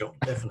not, John.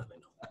 Definitely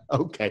not.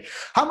 Okay.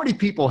 How many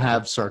people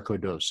have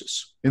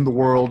sarcoidosis in the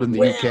world, in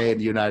the UK, and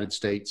the United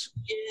States?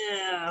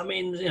 Yeah, I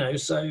mean,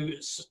 so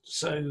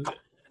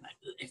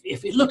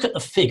if you look at the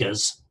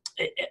figures,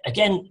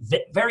 again,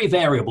 very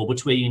variable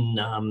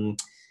between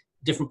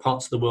different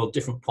parts of the world,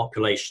 different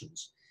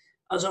populations.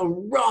 As a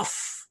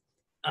rough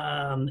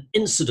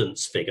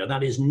incidence figure,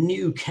 that is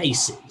new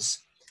cases,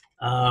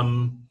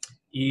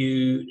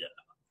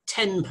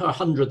 10 per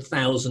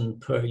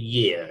 100,000 per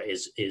year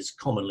is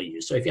commonly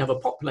used. So if you have a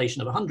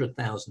population of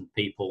 100,000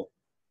 people,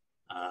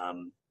 a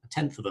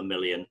tenth of a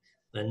million,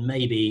 then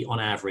maybe on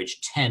average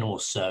 10 or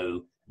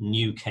so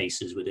new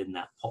cases within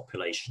that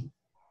population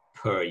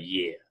per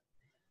year.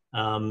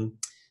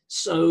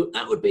 So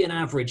that would be an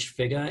average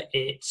figure.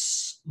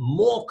 It's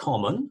more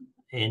common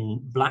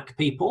in Black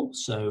people,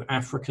 so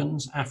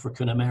Africans,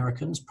 African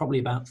Americans, probably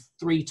about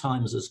 3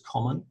 times as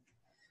common.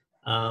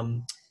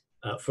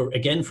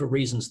 For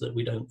reasons that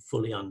we don't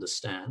fully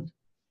understand.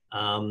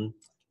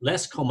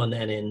 Less common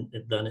than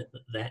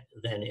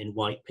in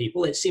white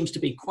people. It seems to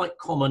be quite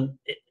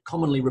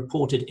commonly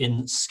reported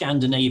in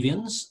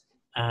Scandinavians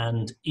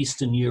and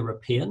Eastern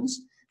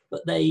Europeans,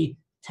 but they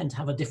tend to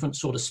have a different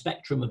sort of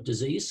spectrum of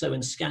disease. So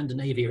in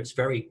Scandinavia, it's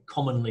very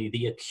commonly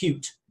the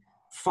acute,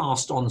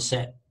 fast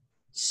onset,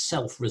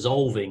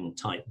 self-resolving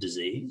type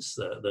disease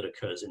that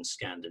occurs in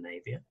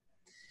Scandinavia.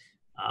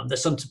 There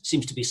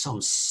seems to be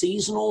some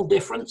seasonal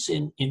difference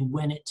in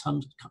when it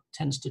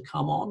tends to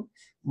come on,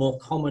 more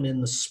common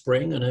in the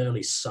spring and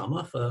early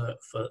summer for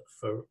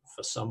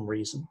some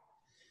reason.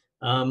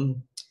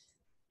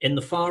 In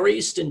the Far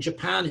East, in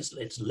Japan,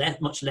 it's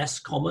much less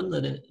common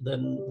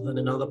than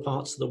in other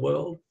parts of the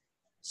world.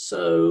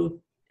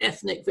 So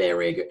ethnic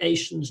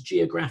variations,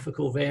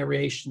 geographical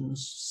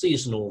variations,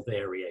 seasonal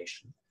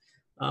variation.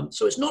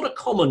 So it's not a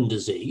common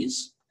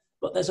disease,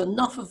 but there's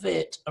enough of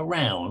it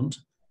around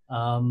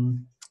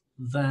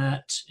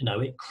that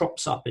it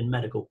crops up in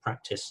medical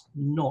practice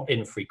not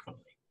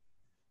infrequently.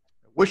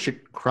 I wish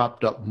it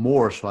cropped up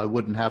more so I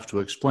wouldn't have to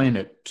explain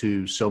it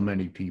to so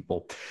many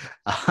people.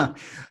 There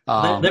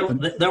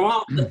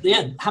are,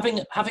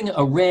 having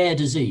a rare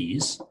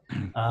disease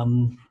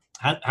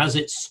has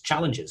its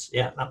challenges.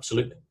 Yeah,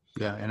 absolutely.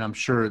 Yeah, and I'm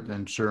sure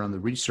on the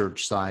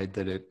research side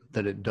that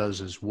it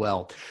does as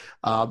well.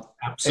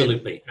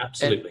 Absolutely.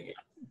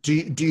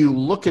 Do you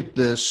look at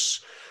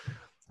this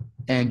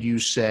and you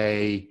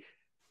say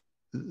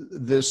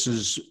this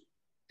is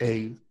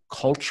a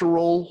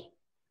cultural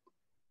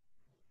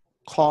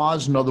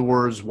cause? In other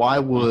words, why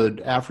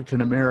would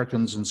African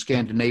Americans and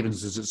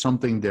Scandinavians, is it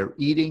something they're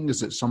eating?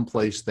 Is it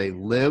someplace they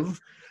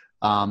live?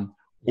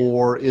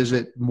 Or is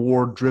it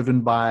more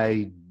driven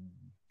by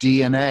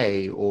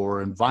DNA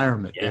or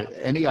environment?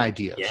 Any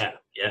ideas?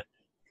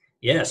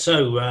 Yeah.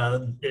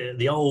 So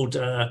the old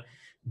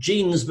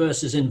genes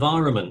versus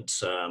environment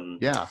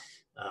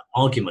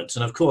arguments,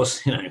 and of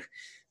course,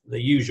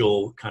 the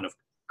usual kind of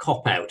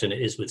cop out, and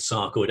it is with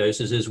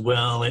sarcoidosis as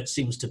well. It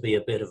seems to be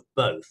a bit of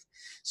both.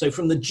 So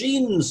from the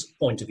genes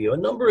point of view, a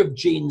number of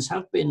genes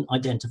have been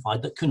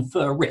identified that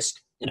confer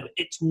risk.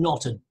 It's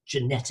not a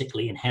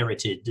genetically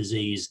inherited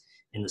disease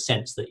in the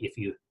sense that if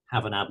you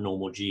have an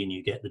abnormal gene,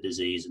 you get the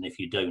disease, and if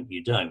you don't,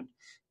 you don't.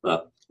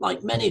 But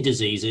like many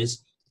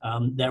diseases,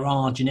 there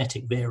are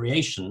genetic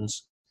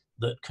variations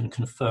that can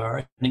confer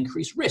an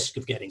increased risk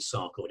of getting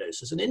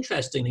sarcoidosis. And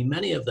interestingly,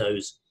 many of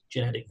those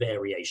genetic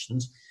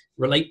variations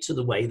relate to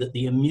the way that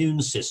the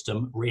immune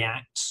system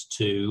reacts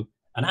to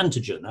an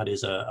antigen, that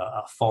is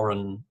a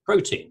foreign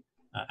protein.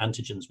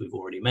 Antigens we've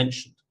already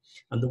mentioned.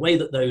 And the way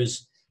that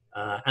those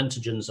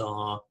antigens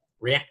are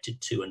reacted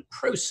to and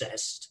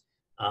processed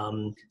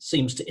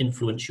seems to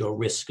influence your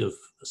risk of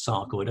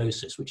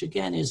sarcoidosis, which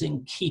again is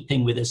in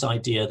keeping with this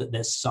idea that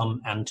there's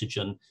some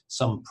antigen,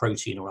 some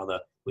protein or other,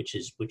 which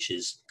is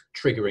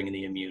triggering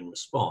the immune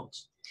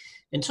response.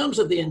 In terms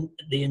of the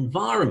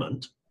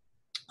environment,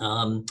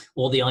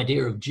 or the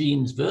idea of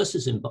genes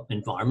versus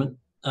environment,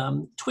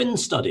 twin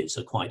studies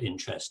are quite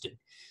interesting.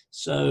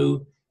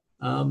 So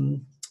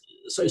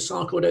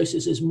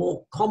sarcoidosis is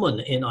more common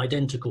in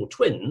identical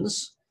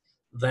twins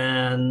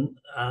than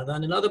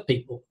in other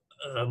people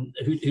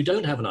who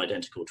don't have an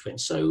identical twin.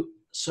 So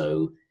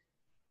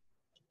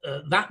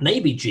that may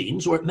be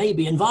genes, or it may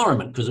be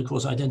environment, because of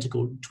course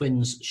identical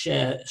twins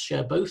share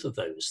both of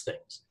those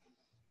things.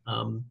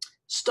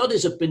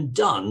 Studies have been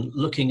done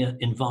looking at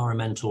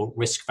environmental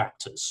risk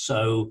factors.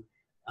 So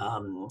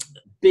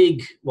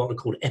big, what are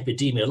called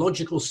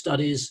epidemiological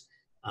studies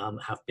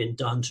have been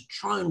done to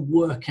try and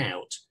work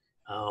out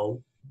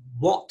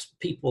what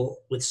people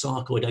with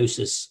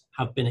sarcoidosis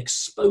have been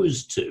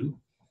exposed to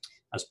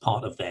as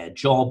part of their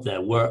job,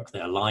 their work,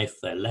 their life,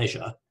 their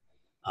leisure,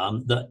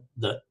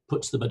 that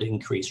puts them at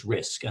increased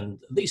risk. And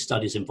these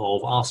studies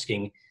involve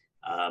asking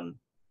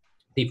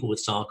people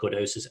with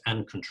sarcoidosis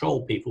and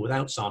control people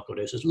without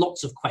sarcoidosis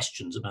lots of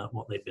questions about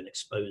what they've been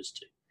exposed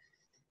to.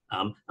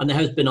 And there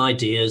has been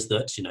ideas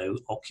that,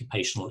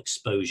 occupational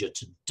exposure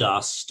to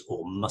dust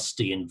or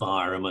musty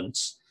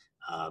environments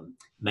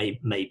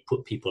may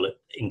put people at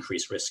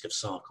increased risk of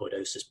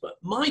sarcoidosis. But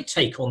my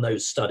take on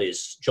those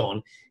studies,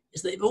 John,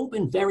 is they've all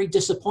been very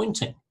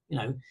disappointing.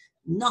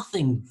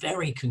 Nothing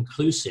very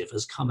conclusive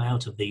has come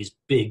out of these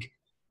big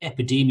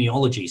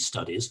epidemiology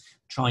studies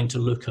trying to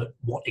look at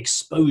what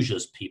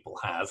exposures people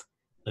have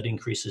that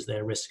increases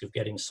their risk of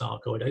getting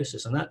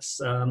sarcoidosis, and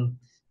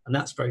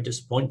that's very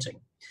disappointing.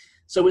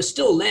 So we're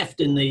still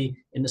left in the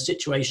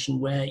situation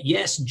where,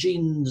 yes,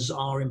 genes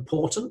are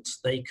important;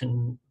 they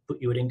can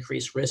put you at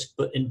increased risk,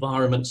 but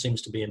environment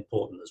seems to be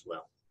important as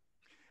well.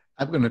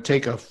 I'm going to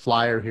take a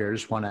flyer here. I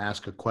just want to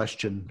ask a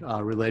question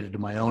related to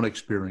my own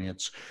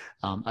experience.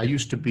 I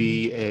used to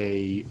be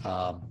a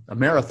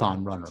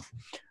marathon runner.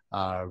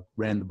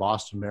 Ran the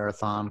Boston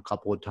Marathon a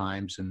couple of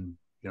times, and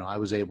I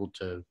was able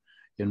to,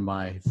 in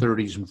my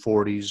 30s and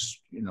 40s,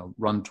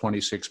 run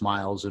 26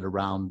 miles at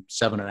around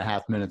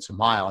 7.5 minutes a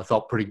mile. I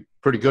felt pretty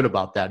good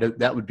about that.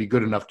 That would be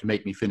good enough to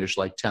make me finish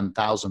like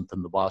 10,000th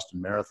in the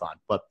Boston Marathon.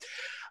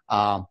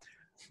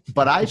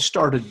 But I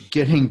started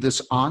getting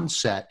this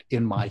onset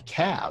in my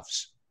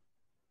calves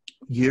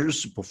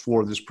years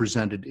before this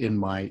presented in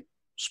my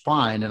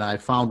spine, and I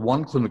found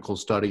one clinical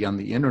study on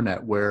the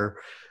internet where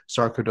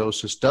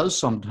sarcoidosis does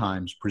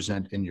sometimes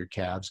present in your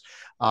calves.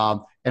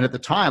 And at the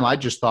time, I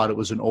just thought it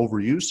was an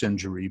overuse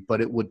injury, but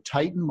it would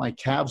tighten my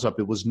calves up.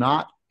 It was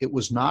not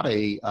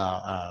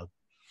a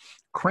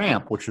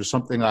cramp, which was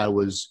something I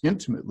was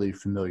intimately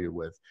familiar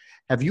with.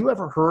 Have you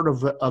ever heard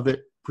of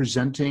it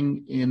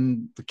presenting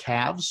in the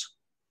calves?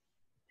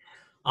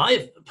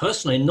 I've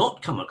personally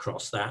not come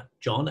across that,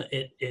 John.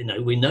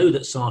 We know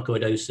that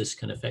sarcoidosis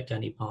can affect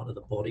any part of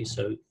the body,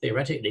 so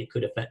theoretically it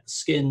could affect the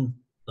skin,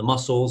 the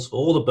muscles,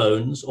 all the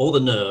bones, all the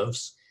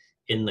nerves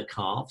in the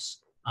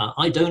calves.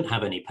 I don't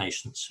have any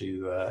patients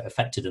who are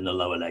affected in the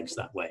lower legs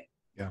that way.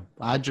 Yeah,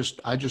 I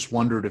just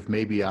wondered if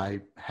maybe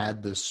I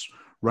had this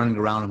running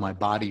around in my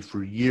body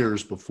for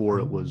years before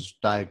it was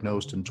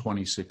diagnosed in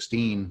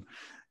 2016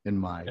 in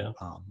my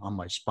on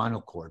my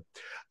spinal cord.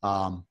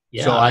 So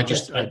I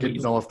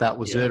didn't know if that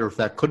was it or if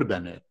that could have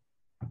been it.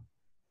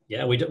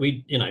 Yeah, we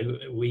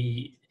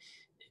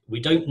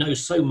don't know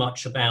so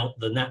much about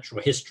the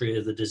natural history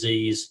of the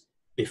disease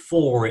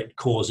before it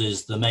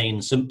causes the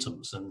main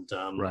symptoms, and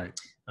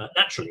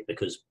naturally,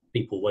 because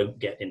people won't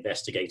get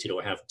investigated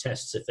or have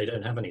tests if they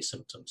don't have any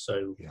symptoms.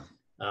 So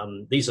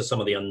these are some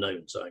of the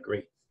unknowns. I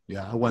agree.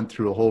 Yeah, I went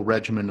through a whole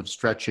regimen of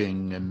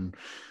stretching and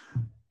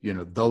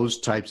those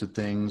types of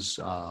things,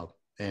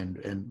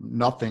 and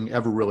nothing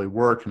ever really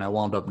worked, and I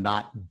wound up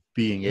not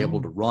being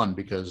able to run,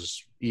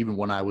 because even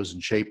when I was in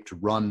shape to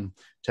run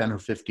 10 or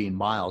 15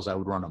 miles, I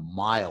would run a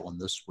mile and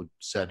this would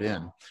set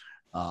in.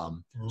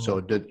 So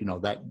it did,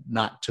 that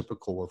not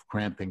typical of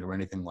cramping or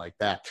anything like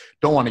that.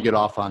 Don't want to get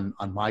off on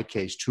my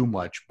case too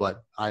much,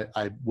 but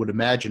I would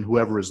imagine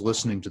whoever is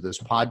listening to this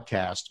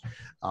podcast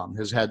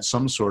has had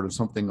some sort of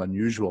something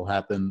unusual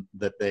happen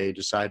that they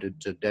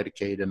decided to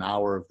dedicate an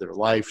hour of their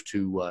life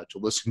to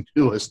listen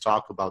to us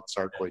talk about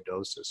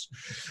sarcoidosis.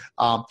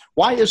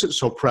 Why is it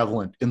so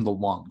prevalent in the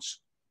lungs?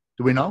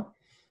 Do we know?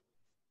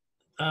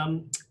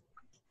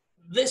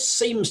 This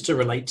seems to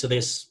relate to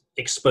this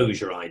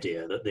exposure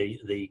idea that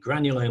the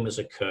granulomas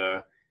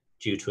occur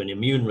due to an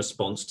immune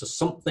response to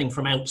something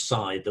from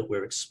outside that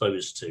we're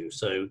exposed to.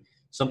 So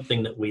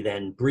something that we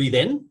then breathe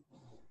in.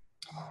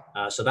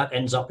 So that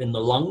ends up in the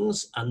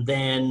lungs, and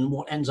then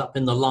what ends up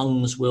in the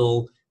lungs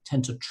will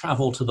tend to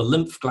travel to the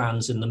lymph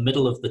glands in the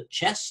middle of the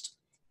chest,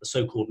 the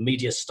so-called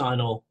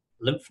mediastinal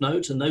lymph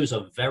nodes, and those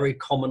are very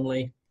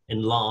commonly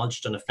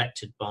enlarged and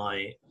affected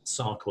by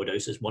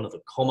sarcoidosis, one of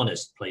the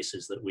commonest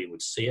places that we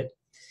would see it.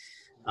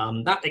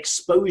 That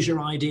exposure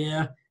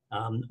idea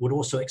would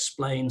also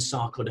explain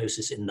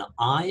sarcoidosis in the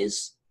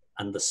eyes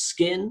and the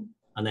skin,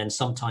 and then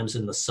sometimes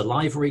in the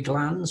salivary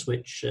glands,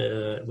 which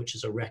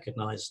is a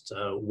recognized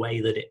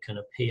way that it can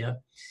appear.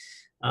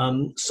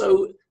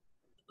 So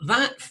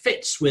that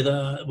fits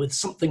with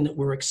something that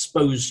we're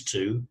exposed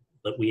to,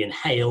 that we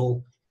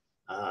inhale,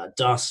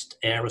 dust,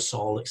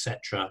 aerosol,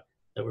 etc.,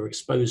 that we're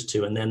exposed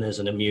to, and then there's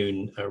an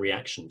immune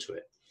reaction to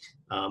it.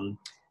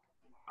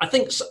 I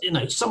think,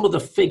 some of the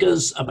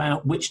figures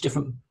about which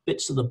different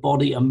bits of the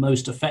body are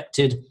most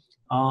affected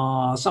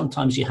are,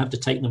 sometimes you have to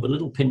take them with a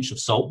little pinch of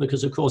salt,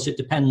 because of course it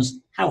depends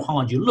how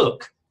hard you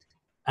look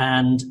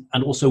and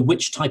also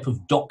which type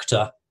of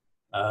doctor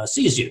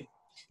sees you.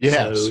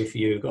 Yes. So if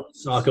you've got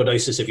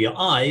sarcoidosis of your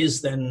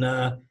eyes, then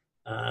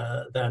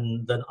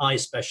eye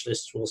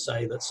specialists will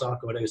say that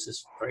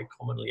sarcoidosis very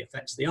commonly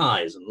affects the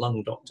eyes, and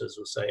lung doctors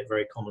will say it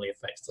very commonly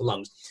affects the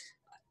lungs.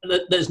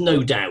 There's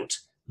no doubt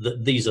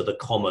that these are the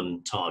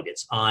common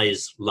targets: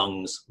 eyes,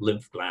 lungs,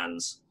 lymph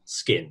glands,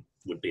 skin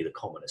would be the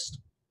commonest.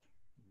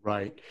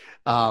 Right.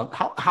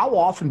 How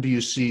often do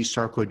you see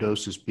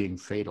sarcoidosis being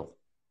fatal?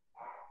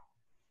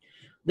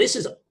 This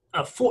is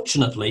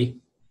fortunately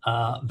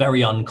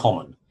very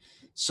uncommon.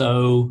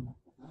 So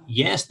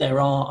yes, there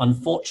are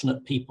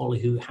unfortunate people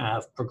who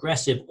have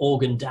progressive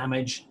organ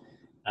damage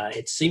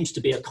It seems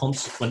to be a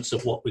consequence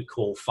of what we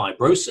call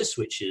fibrosis,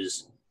 which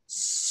is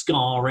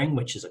scarring,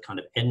 which is a kind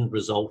of end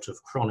result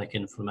of chronic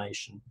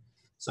inflammation.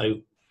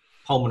 So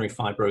pulmonary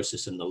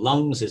fibrosis in the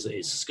lungs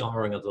is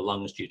scarring of the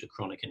lungs due to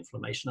chronic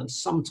inflammation, and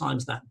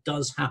sometimes that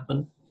does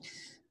happen.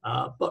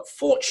 But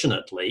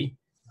fortunately,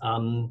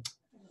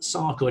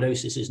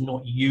 sarcoidosis is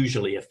not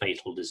usually a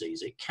fatal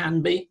disease. It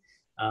can be,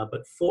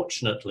 but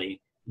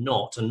fortunately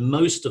not. And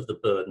most of the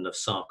burden of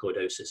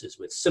sarcoidosis is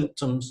with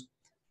symptoms,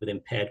 with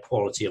impaired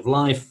quality of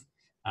life,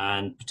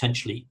 and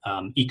potentially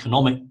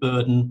economic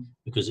burden,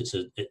 because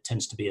it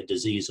tends to be a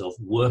disease of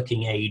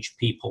working age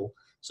people.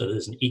 So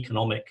there's an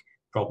economic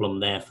problem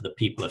there for the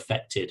people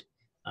affected,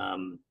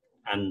 and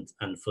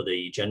for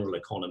the general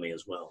economy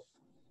as well.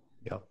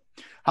 Yeah.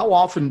 How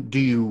often do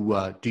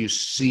you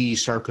see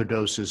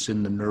sarcoidosis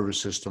in the nervous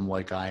system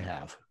like I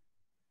have?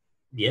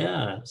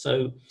 Yeah.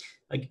 So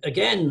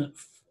again,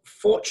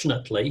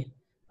 fortunately,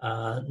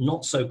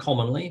 not so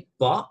commonly,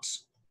 but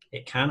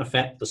it can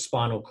affect the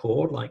spinal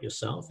cord like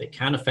yourself. It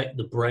can affect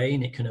the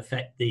brain. It can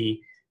affect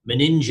the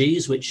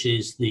meninges, which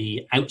is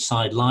the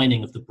outside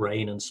lining of the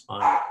brain and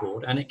spinal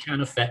cord, and it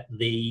can affect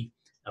the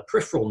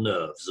peripheral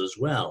nerves as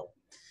well.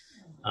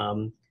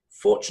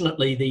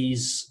 Fortunately,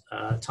 these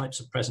types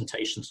of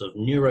presentations of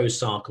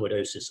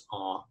neurosarcoidosis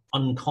are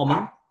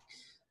uncommon.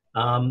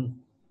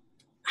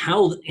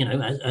 How,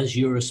 as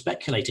you were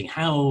speculating,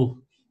 how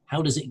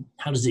does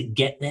it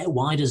get there?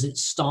 Why does it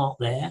start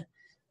there?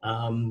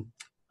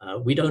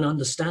 We don't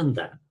understand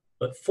that,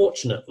 but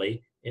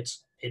fortunately,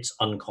 it's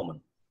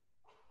uncommon.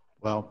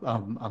 Well,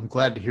 I'm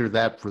glad to hear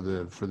that for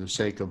the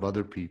sake of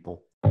other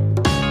people.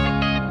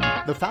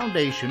 The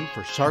Foundation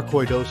for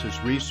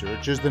Sarcoidosis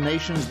Research is the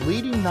nation's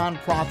leading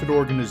nonprofit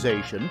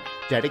organization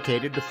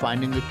dedicated to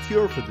finding a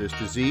cure for this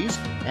disease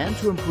and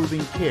to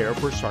improving care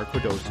for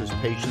sarcoidosis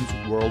patients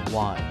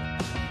worldwide.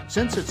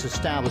 Since its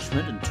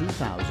establishment in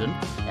 2000,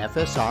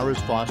 FSR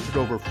has fostered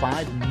over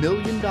 $5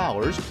 million in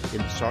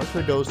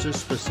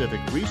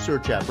sarcoidosis-specific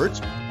research efforts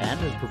and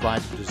has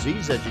provided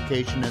disease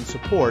education and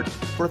support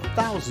for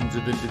thousands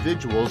of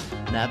individuals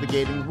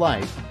navigating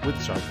life with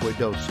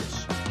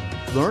sarcoidosis.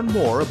 Learn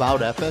more about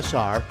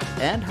FSR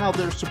and how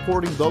they're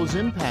supporting those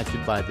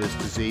impacted by this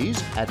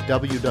disease at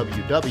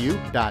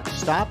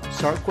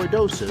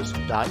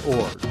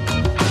www.stopsarcoidosis.org.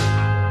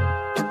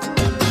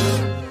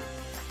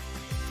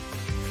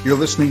 You're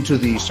listening to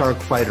the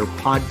Sarc Fighter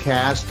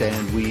Podcast,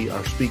 and we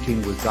are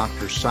speaking with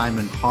Dr.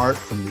 Simon Hart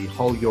from the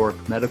Hull York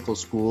Medical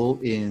School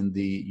in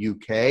the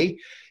UK.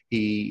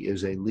 He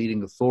is a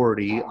leading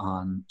authority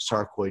on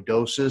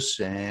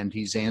sarcoidosis, and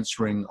he's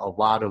answering a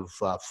lot of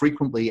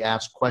frequently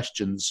asked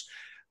questions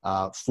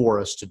for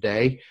us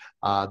today.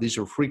 These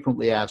are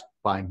frequently asked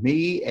by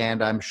me,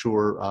 and I'm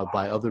sure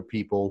by other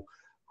people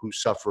who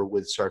suffer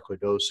with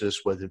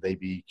sarcoidosis, whether they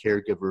be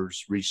caregivers,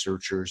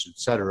 researchers,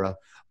 etc.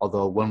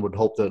 Although one would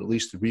hope that at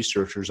least the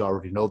researchers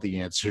already know the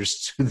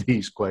answers to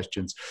these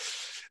questions.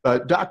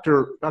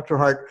 Dr.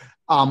 Hart,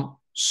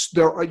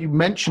 you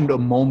mentioned a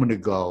moment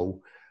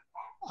ago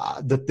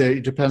that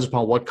it depends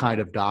upon what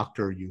kind of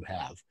doctor you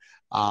have.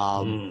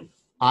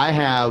 I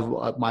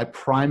have my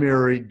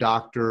primary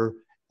doctor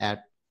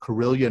at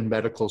Carilion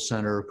Medical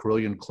Center,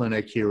 Carilion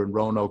Clinic here in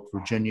Roanoke,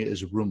 Virginia,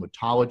 is a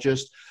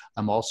rheumatologist.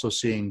 I'm also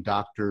seeing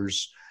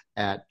doctors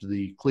at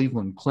the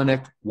Cleveland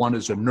Clinic. One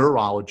is a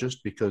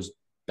neurologist because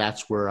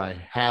that's where I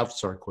have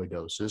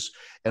sarcoidosis,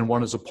 and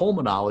one is a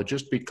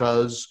pulmonologist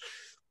because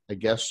I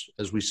guess,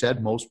 as we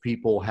said, most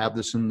people have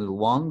this in the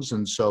lungs,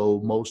 and so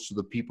most of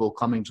the people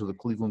coming to the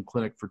Cleveland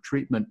Clinic for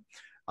treatment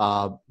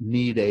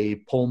need a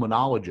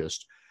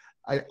pulmonologist.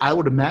 I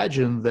would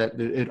imagine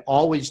that it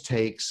always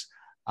takes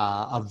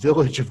a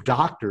village of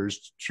doctors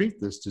to treat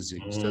this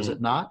disease, does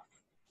it not?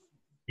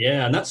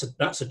 Yeah, and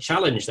that's a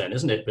challenge then,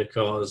 isn't it?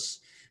 Because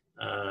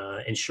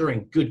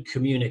ensuring good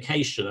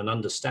communication and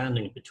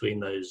understanding between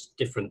those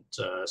different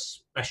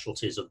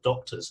specialties of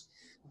doctors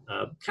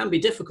can be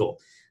difficult.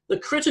 The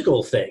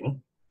critical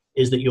thing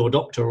is that your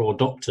doctor or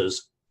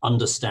doctors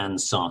understand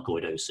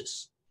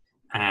sarcoidosis.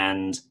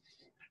 And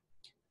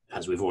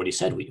as we've already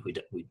said, we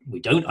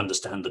don't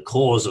understand the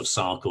cause of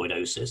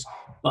sarcoidosis,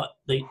 but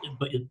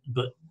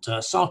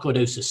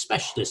sarcoidosis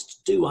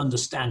specialists do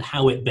understand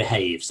how it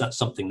behaves. That's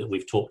something that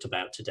we've talked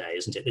about today,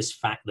 isn't it? This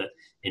fact that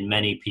in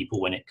many people,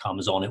 when it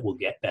comes on, it will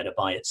get better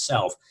by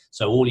itself.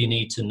 So all you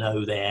need to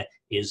know there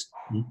is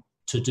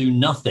to do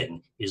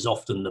nothing is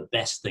often the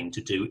best thing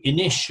to do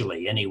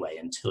initially anyway,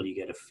 until you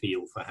get a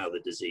feel for how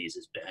the disease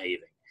is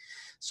behaving.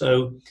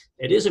 So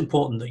it is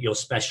important that your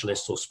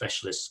specialist or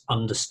specialists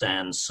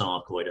understand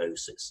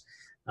sarcoidosis.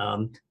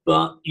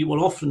 But you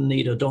will often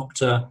need a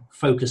doctor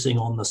focusing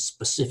on the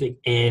specific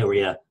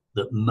area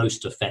that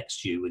most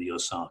affects you with your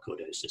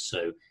sarcoidosis.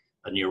 So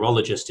a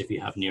neurologist if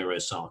you have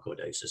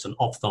neurosarcoidosis, an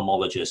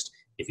ophthalmologist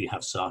if you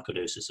have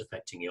sarcoidosis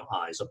affecting your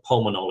eyes, a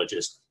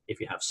pulmonologist if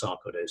you have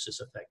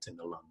sarcoidosis affecting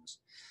the lungs.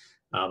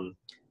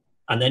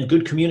 And then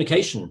good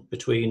communication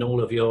between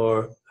all of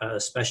your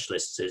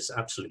specialists is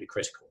absolutely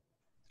critical.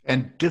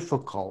 And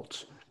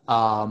difficult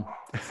Well,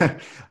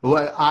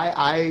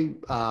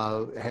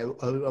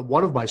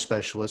 one of my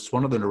specialists,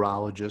 one of the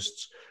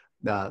neurologists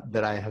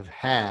that I have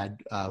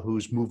had,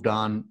 who's moved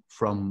on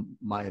from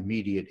my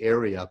immediate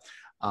area,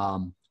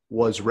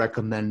 was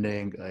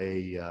recommending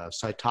a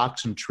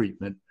Cytoxin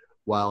treatment,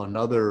 while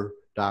another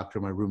doctor,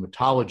 my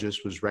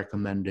rheumatologist, was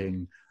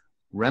recommending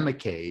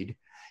Remicade.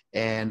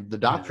 And the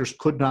doctors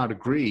could not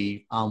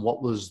agree on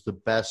what was the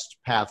best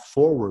path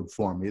forward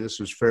for me.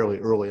 This was fairly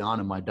early on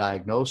in my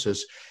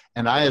diagnosis.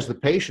 And I, as the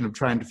patient, am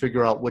trying to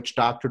figure out which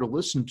doctor to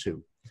listen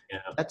to.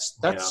 That's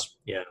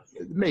it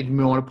made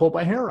me want to pull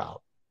my hair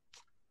out.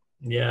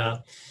 Yeah.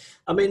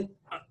 I mean,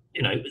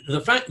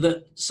 the fact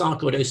that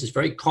sarcoidosis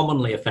very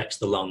commonly affects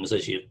the lungs,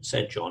 as you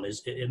said, John,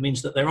 it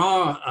means that there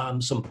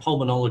are some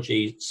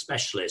pulmonology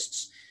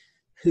specialists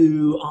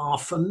who are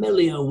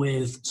familiar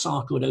with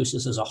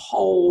sarcoidosis as a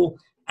whole,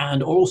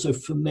 and also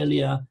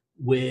familiar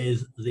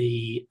with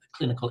the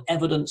clinical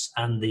evidence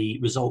and the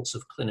results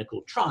of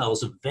clinical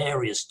trials of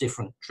various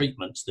different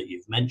treatments that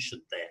you've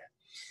mentioned there.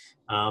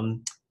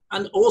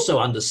 And also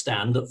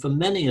understand that for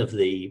many of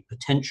the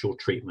potential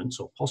treatments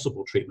or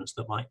possible treatments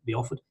that might be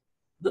offered,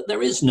 that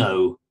there is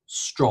no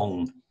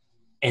strong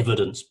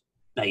evidence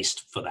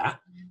based for that,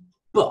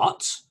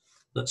 but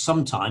that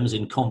sometimes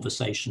in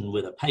conversation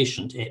with a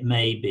patient, it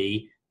may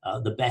be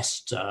the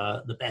best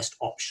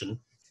option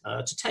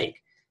to take.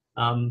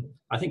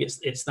 I think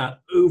it's that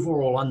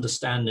overall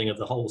understanding of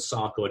the whole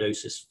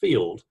sarcoidosis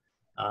field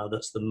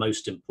that's the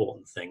most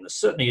important thing. There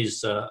certainly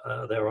is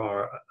there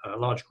are a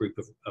large group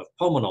of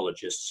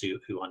pulmonologists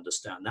who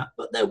understand that,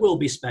 but there will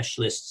be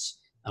specialists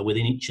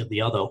within each of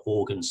the other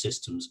organ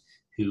systems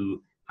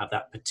who have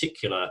that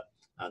particular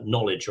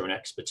knowledge or an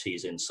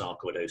expertise in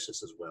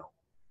sarcoidosis as well.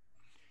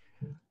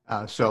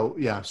 So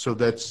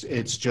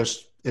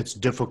it's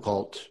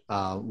difficult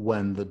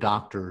when the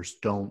doctors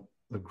don't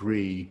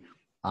agree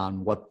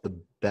on what the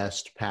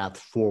best path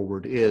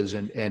forward is.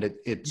 And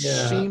it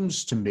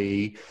seems to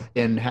me,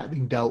 in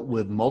having dealt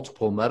with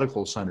multiple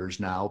medical centers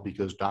now,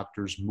 because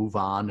doctors move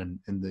on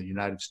in the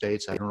United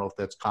States, I don't know if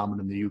that's common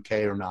in the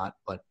UK or not,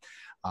 but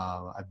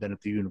I've been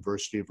at the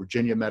University of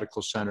Virginia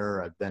Medical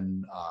Center. I've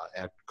been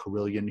at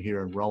Carilion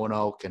here in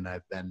Roanoke, and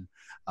I've been,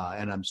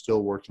 and I'm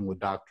still working with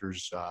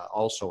doctors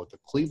also at the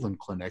Cleveland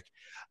Clinic.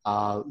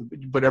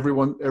 But every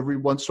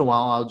once in a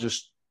while,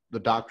 the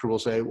doctor will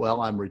say,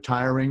 well, I'm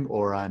retiring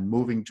or I'm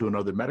moving to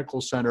another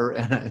medical center.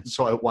 And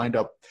so I wind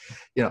up,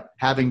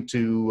 having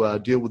to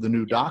deal with a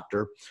new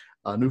doctor,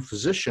 a new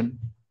physician.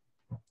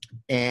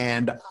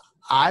 And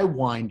I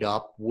wind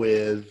up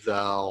with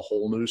a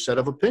whole new set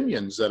of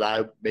opinions that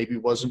I maybe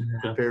wasn't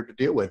prepared to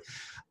deal with.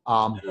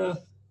 I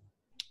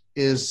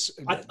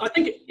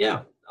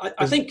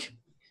think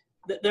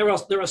that there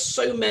are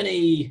so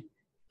many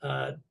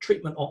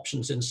treatment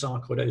options in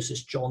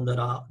sarcoidosis, John,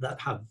 that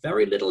have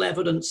very little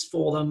evidence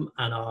for them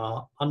and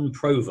are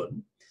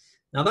unproven.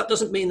 Now, that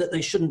doesn't mean that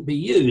they shouldn't be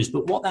used,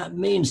 but what that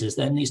means is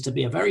there needs to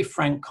be a very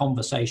frank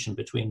conversation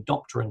between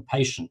doctor and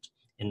patient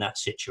in that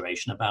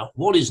situation about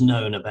what is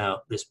known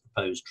about this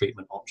proposed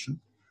treatment option,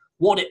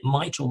 what it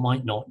might or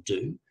might not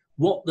do,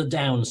 what the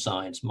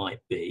downsides might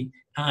be,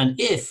 and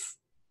if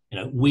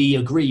we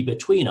agree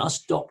between us,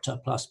 doctor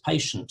plus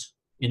patient,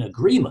 in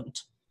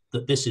agreement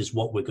that this is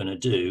what we're going to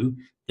do,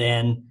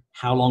 then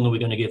how long are we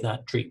going to give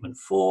that treatment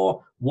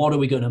for? What are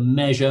we going to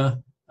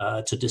measure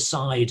to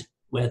decide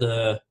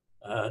whether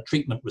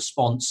treatment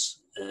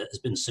response has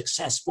been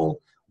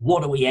successful?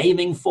 What are we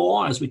aiming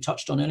for? As we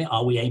touched on earlier,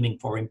 are we aiming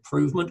for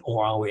improvement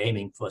or are we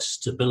aiming for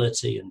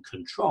stability and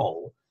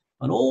control?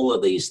 And all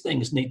of these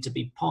things need to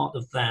be part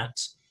of that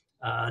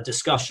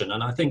discussion.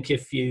 And I think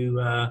if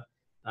you're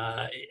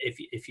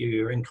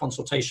in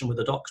consultation with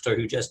a doctor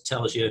who just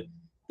tells you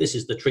this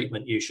is the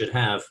treatment you should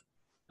have,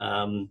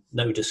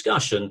 no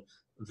discussion,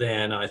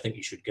 then I think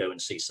you should go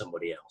and see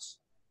somebody else.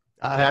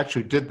 I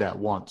actually did that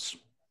once.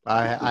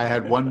 I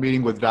had one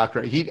meeting with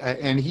Dr.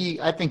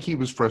 I think he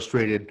was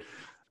frustrated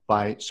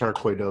by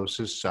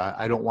sarcoidosis.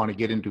 I don't want to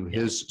get into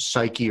his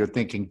psyche or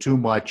thinking too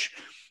much,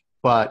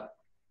 but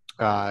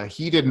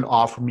he didn't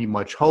offer me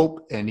much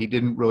hope, and he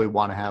didn't really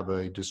want to have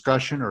a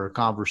discussion or a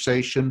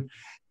conversation.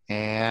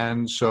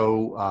 And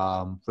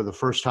so for the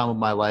first time in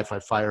my life, I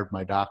fired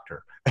my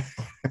doctor.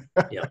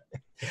 Yeah.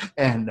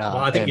 And well,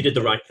 I think you did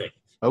the right thing.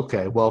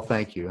 Okay, well,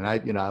 thank you. And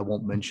I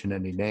won't mention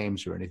any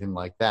names or anything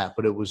like that,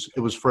 but it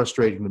was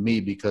frustrating to me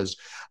because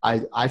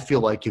I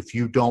feel like if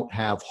you don't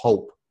have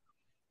hope,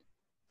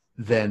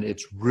 then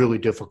it's really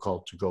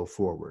difficult to go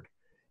forward.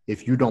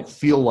 If you don't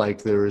feel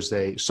like there is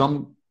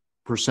some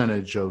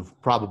percentage of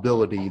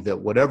probability that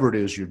whatever it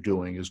is you're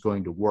doing is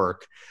going to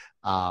work,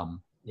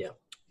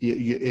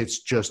 it's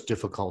just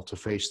difficult to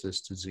face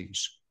this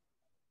disease.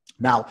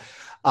 Now,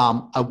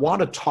 I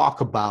want to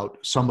talk about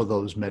some of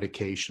those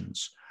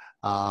medications.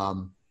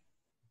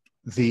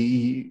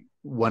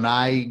 When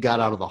I got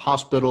out of the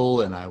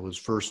hospital and I was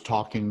first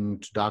talking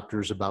to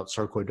doctors about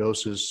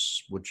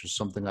sarcoidosis, which is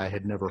something I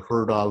had never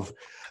heard of,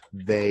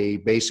 they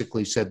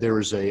basically said there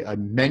is a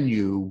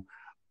menu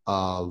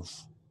of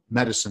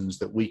medicines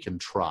that we can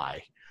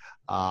try.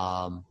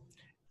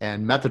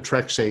 And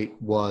methotrexate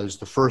was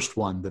the first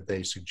one that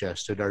they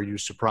suggested. Are you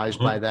surprised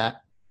by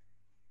that?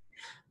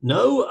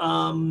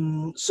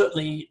 No,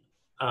 certainly.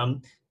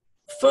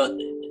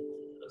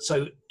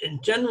 So in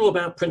general,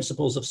 about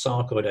principles of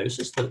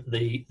sarcoidosis,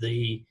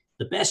 the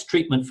best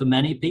treatment for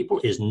many people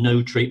is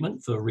no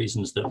treatment for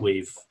reasons that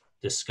we've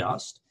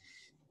discussed.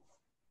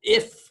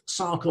 If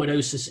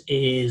sarcoidosis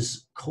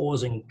is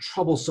causing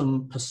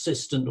troublesome,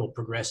 persistent, or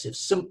progressive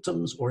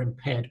symptoms or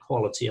impaired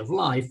quality of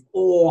life,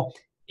 or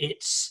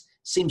it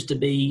seems to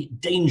be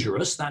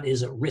dangerous, that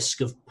is at risk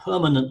of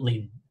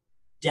permanently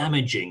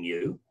damaging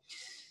you,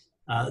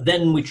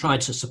 then we try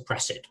to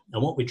suppress it.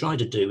 And what we try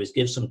to do is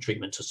give some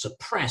treatment to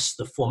suppress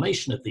the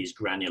formation of these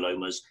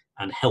granulomas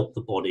and help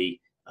the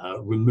body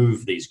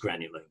remove these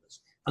granulomas.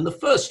 And the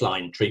first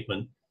line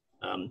treatment,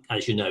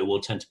 as you know, will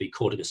tend to be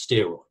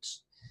corticosteroids.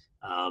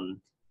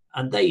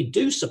 And they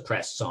do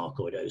suppress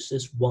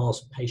sarcoidosis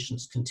whilst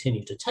patients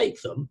continue to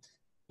take them,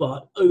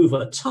 but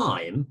over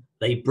time,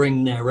 they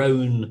bring their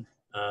own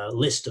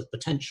list of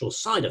potential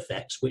side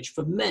effects, which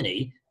for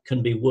many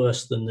can be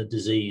worse than the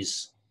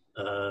disease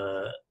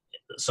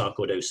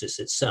sarcoidosis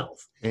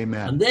itself.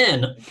 Amen.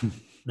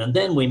 And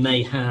then we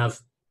may have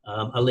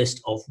a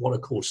list of what are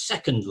called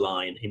second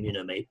line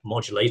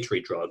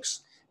immunomodulatory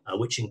drugs,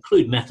 which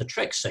include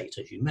methotrexate,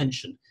 as you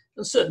mentioned.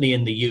 And certainly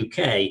in the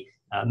UK,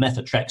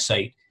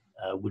 methotrexate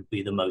would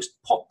be the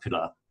most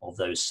popular of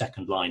those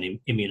second line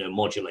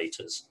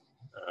immunomodulators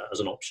as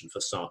an option for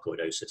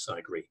sarcoidosis. I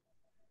agree.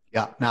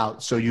 Yeah. Now,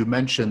 so you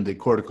mentioned the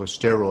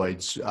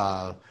corticosteroids.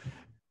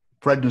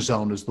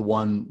 Prednisone is the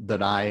one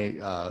that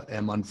I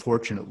am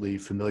unfortunately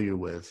familiar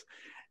with,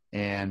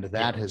 and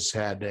that has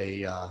had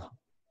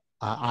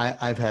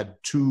I've had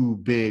 2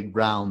 big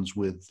rounds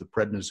with the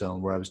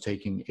prednisone where I was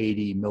taking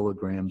 80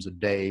 milligrams a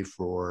day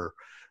for,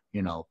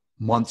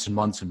 months and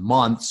months and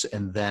months,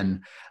 and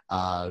then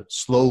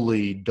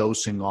slowly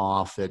dosing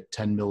off at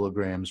 10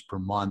 milligrams per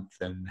month,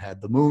 and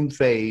had the moon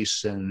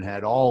face and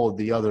had all of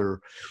the other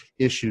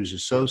issues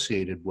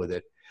associated with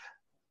it.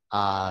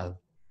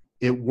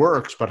 It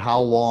works, but how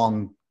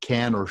long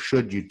can or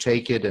should you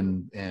take it,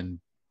 and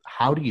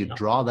how do you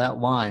draw that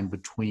line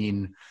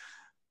between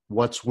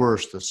what's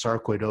worse, the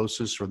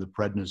sarcoidosis or the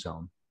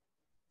prednisone?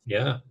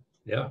 Yeah.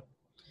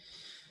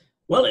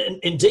 Well,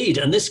 indeed,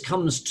 and this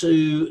comes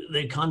to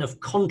the kind of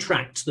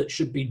contract that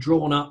should be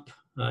drawn up,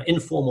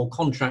 informal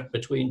contract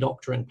between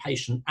doctor and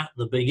patient at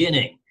the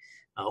beginning.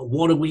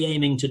 What are we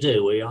aiming to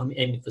do? We are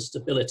aiming for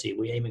stability.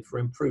 We're aiming for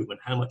improvement.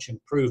 How much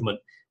improvement?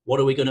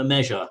 What are we going to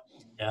measure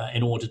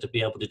in order to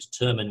be able to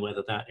determine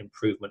whether that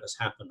improvement has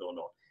happened or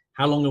not?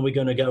 How long are we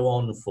going to go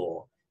on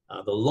for?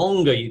 The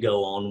longer you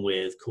go on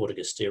with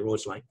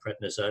corticosteroids like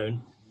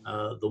prednisone,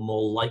 the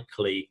more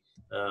likely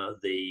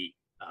the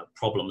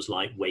problems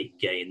like weight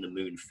gain, the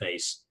moon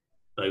face,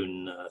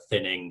 bone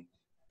thinning,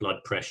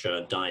 blood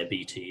pressure,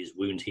 diabetes,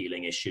 wound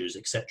healing issues,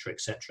 etc.,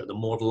 the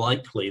more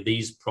likely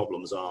these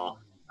problems are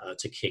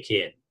to kick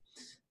in.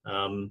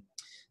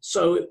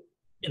 So,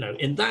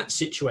 in that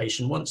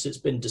situation, once it's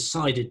been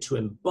decided to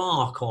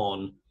embark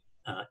on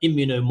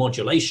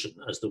immunomodulation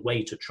as the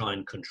way to try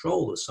and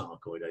control the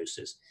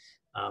sarcoidosis,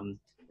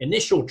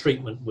 initial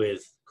treatment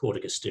with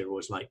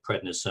corticosteroids like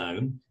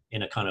prednisone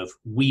in a kind of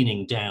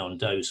weaning down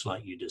dose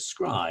like you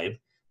describe,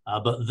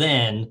 but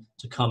then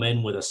to come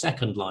in with a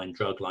second line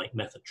drug like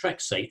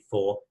methotrexate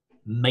for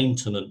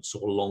maintenance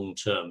or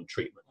long-term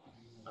treatment.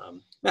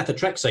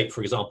 Methotrexate,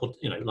 for example,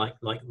 like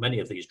many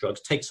of these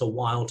drugs, takes a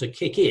while to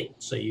kick in.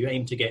 So you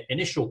aim to get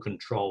initial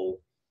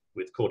control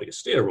with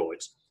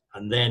corticosteroids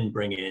and then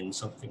bring in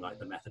something like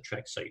the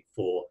methotrexate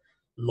for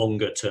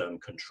longer term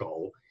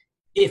control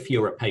if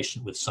you're a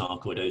patient with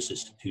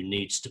sarcoidosis who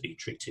needs to be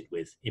treated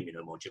with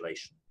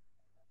immunomodulation.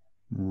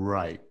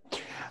 Right.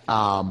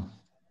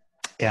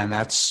 And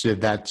I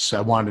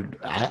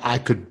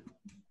could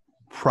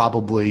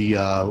probably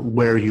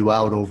wear you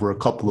out over a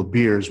couple of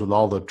beers with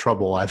all the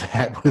trouble I've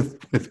had with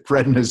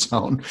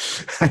prednisone.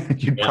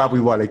 You'd probably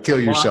want to kill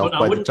yourself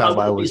by the time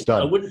I was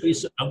done. I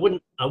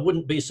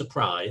wouldn't be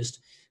surprised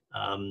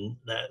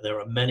that there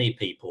are many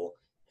people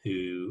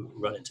who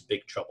run into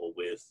big trouble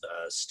with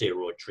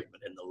steroid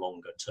treatment in the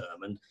longer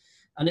term,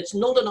 and it's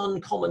not an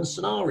uncommon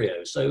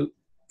scenario. So,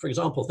 for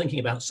example, thinking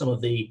about some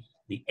of the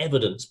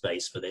evidence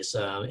base for this,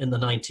 in the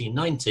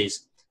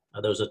 1990s.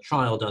 There was a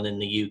trial done in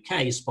the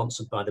UK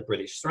sponsored by the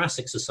British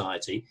Thoracic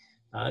Society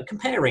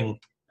comparing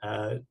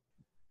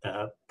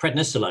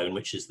prednisolone,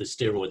 which is the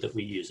steroid that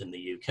we use in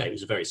the UK. It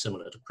was very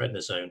similar to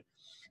prednisone,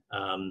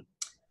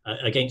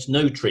 against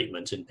no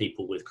treatment in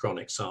people with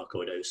chronic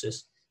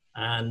sarcoidosis.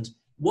 And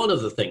one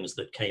of the things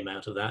that came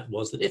out of that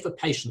was that if a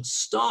patient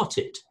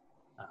started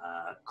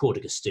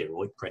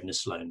corticosteroid,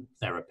 prednisolone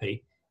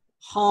therapy,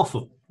 half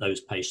of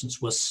those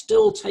patients were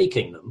still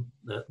taking them,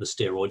 the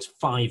steroids,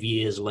 5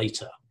 years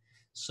later.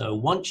 So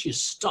once you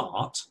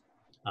start,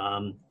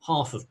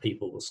 half of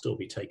people will still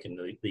be taking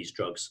these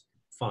drugs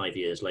 5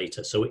 years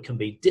later. So it can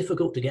be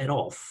difficult to get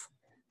off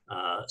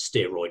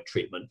steroid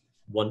treatment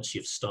once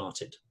you've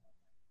started.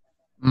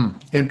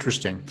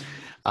 Interesting.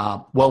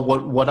 Well,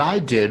 what I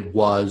did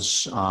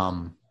was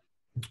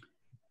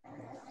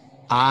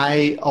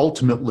I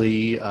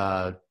ultimately,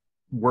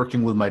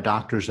 working with my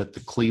doctors at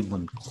the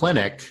Cleveland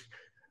Clinic,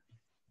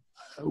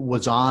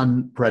 was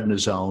on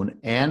prednisone,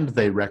 and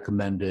they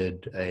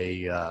recommended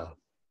a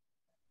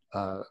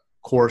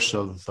course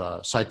of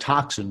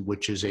Cytoxan,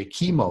 which is a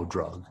chemo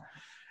drug.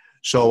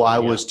 So I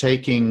was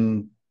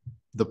taking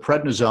the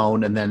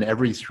prednisone, and then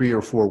every 3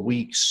 or 4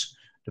 weeks,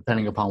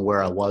 depending upon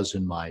where I was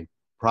in my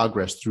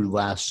progress through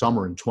last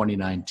summer in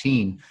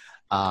 2019,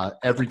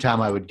 every time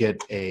I would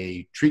get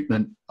a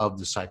treatment of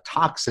the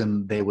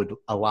Cytoxan, they would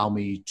allow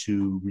me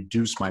to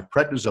reduce my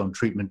prednisone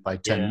treatment by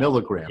 10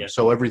 milligrams. Yeah.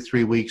 So every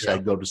 3 weeks,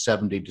 I'd go to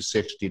 70 to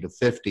 60 to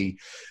 50,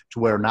 to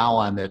where now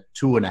I'm at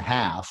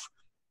 2.5.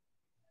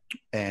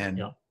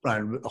 And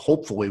I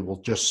hopefully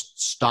will just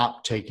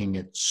stop taking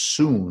it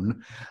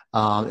soon.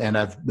 And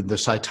the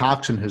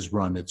Cytoxan has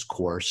run its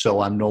course, so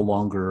I'm no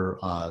longer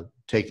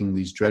taking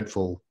these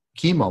dreadful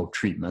chemo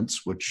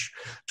treatments, which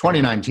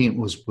 2019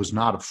 was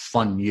not a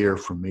fun year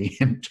for me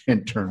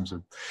in terms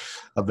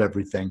of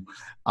everything.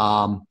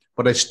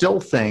 But I still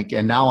think,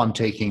 and now I'm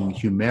taking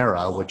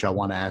Humira, which I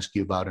want to ask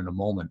you about in a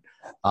moment.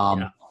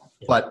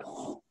 But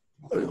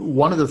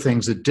one of the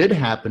things that did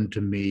happen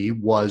to me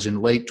was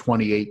in late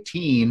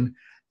 2018,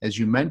 as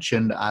you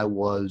mentioned, I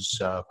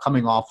was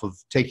coming off of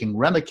taking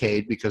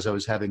Remicade because I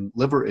was having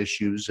liver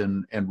issues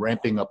and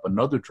ramping up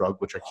another drug,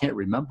 which I can't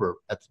remember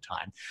at the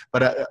time.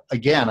 But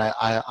again,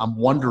 I'm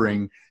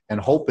wondering and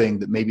hoping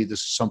that maybe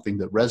this is something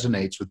that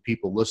resonates with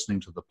people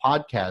listening to the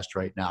podcast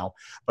right now.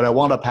 But I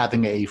wound up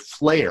having a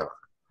flare,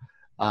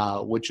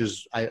 which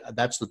is,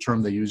 that's the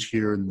term they use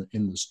here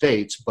in the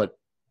States. But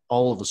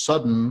all of a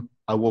sudden,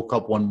 I woke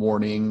up one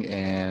morning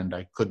and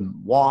I couldn't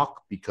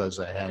walk because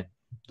I had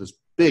this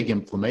big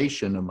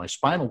inflammation in my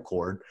spinal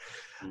cord,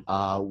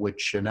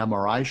 which an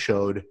MRI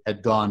showed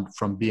had gone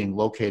from being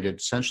located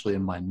essentially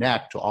in my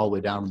neck to all the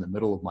way down in the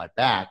middle of my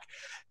back.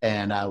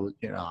 And I was,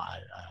 I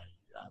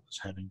was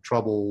having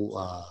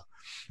trouble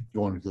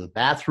going to the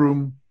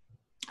bathroom.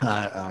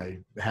 I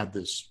had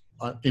this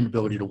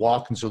inability to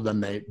walk, and so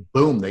then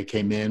they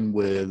came in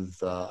with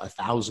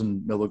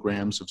 1,000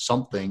 milligrams of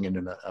something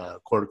and a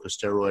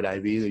corticosteroid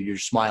IV. You're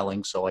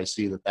smiling, so I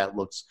see that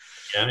looks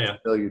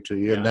familiar to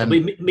you. And then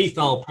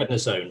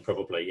methylprednisone,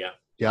 probably,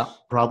 yeah,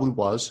 probably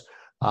was.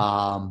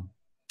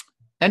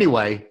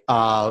 Anyway,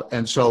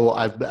 and so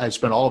I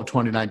spent all of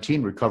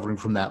 2019 recovering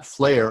from that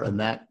flare,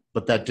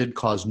 but that did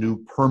cause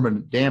new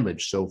permanent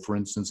damage. So, for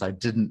instance, I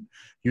didn't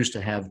used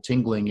to have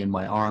tingling in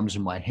my arms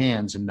and my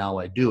hands, and now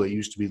I do. It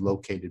used to be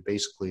located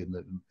basically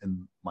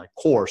in my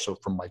core. So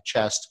from my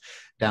chest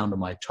down to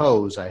my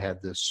toes, I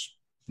had this,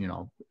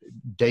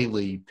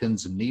 daily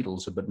pins and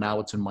needles, but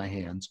now it's in my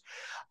hands.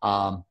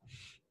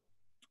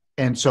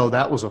 And so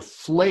that was a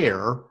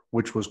flare,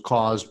 which was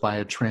caused by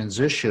a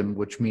transition,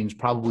 which means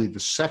probably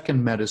the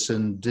second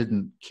medicine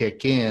didn't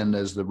kick in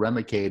as the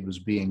Remicade was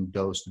being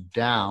dosed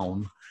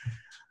down,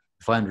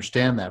 if I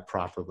understand that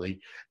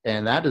properly.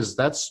 And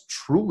that's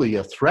truly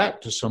a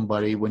threat to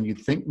somebody when you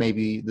think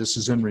maybe this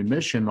is in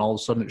remission, all of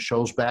a sudden it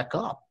shows back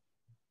up.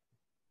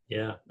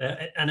 Yeah,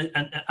 and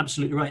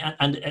absolutely right.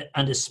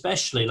 And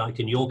especially like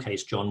in your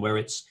case, John, where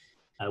it's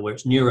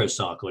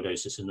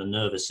neurosarcoidosis in the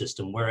nervous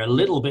system, where a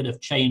little bit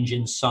of change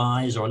in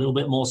size or a little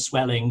bit more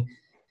swelling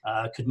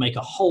could make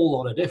a whole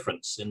lot of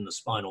difference in the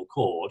spinal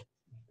cord.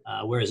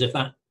 Whereas if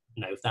that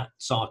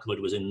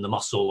sarcoid was in the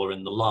muscle or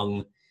in the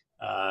lung,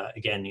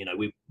 again,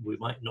 we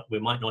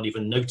might not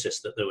even notice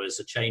that there was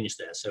a change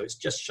there. So it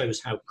just shows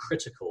how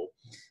critical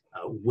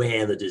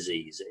where the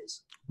disease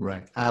is.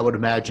 Right. I would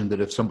imagine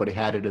that if somebody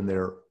had it in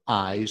their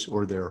eyes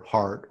or their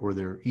heart or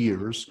their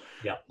ears,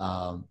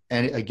 and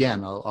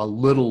again, a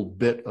little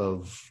bit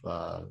of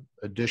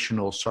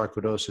additional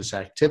sarcoidosis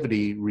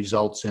activity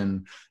results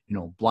in,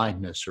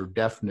 blindness or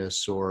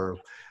deafness or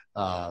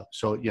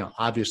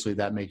obviously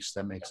that makes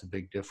a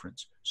big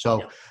difference.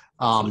 So.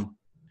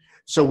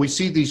 So we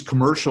see these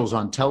commercials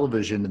on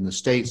television in the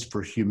States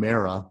for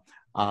Humira.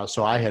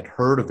 So I had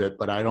heard of it,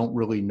 but I don't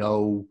really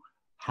know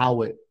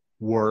how it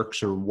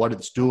works or what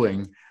it's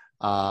doing.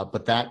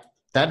 But that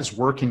is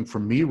working for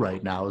me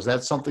right now. Is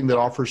that something that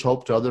offers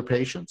hope to other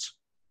patients?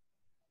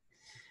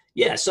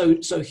 Yeah, so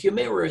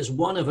Humira is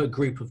one of a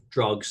group of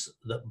drugs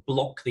that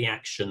block the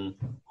action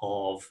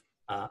of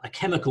a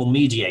chemical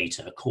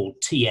mediator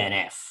called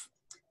TNF.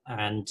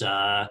 And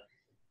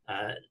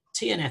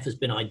TNF has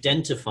been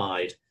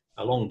identified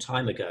a long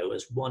time ago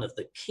as one of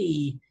the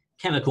key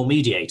chemical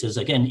mediators.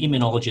 Again,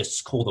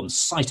 immunologists call them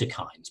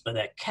cytokines, but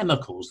they're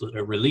chemicals that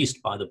are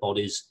released by the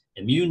body's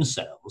immune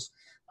cells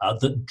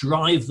that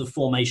drive the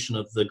formation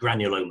of the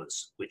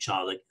granulomas, which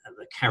are the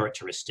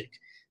characteristic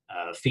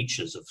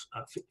feature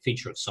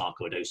of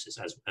sarcoidosis,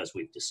 as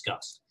we've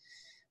discussed.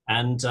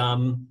 And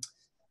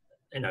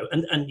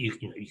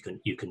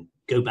you can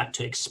go back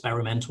to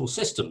experimental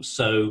systems.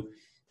 So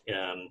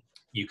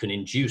you can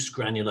induce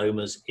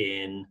granulomas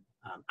in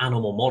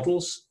animal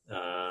models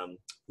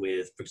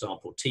with, for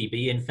example,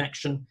 TB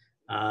infection.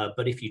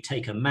 But if you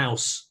take a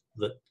mouse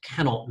that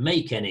cannot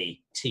make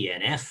any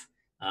TNF,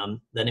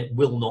 then it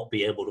will not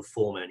be able to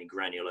form any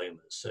granulomas.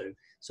 So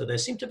So there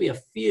seem to be a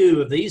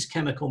few of these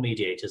chemical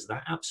mediators that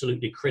are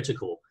absolutely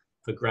critical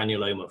for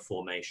granuloma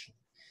formation.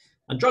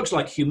 And drugs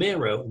like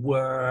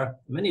Humira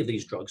many of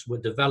these drugs were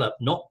developed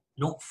not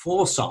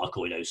for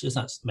sarcoidosis.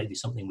 That's maybe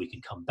something we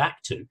can come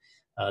back to.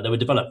 They were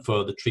developed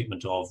for the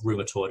treatment of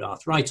rheumatoid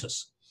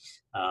arthritis.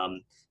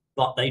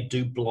 But they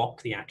do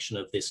block the action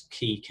of this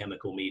key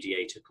chemical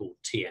mediator called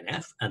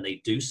TNF, and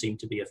they do seem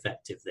to be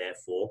effective,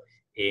 therefore,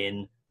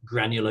 in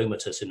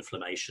granulomatous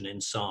inflammation in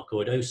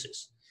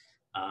sarcoidosis.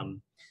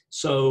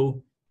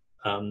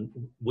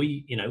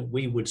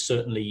 We would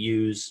certainly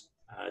use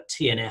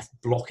TNF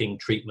blocking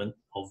treatment,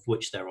 of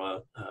which there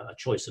are a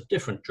choice of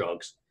different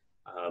drugs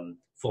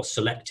for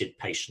selected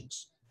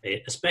patients,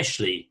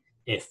 especially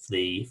if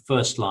the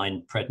first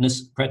line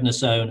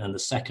prednisone and the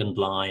second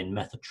line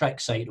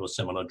methotrexate or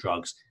similar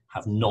drugs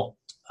have not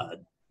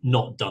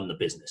done the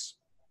business.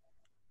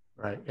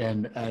 Right,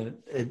 and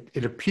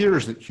it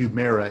appears that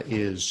Humira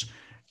is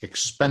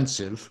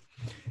expensive,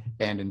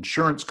 and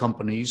insurance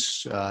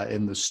companies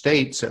in the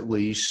States, at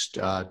least,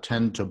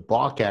 tend to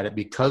balk at it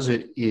because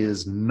it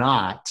is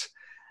not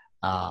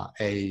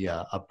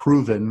a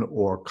proven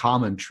or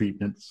common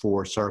treatment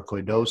for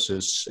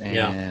sarcoidosis,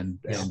 and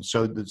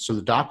so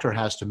the doctor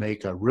has to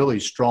make a really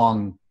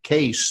strong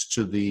case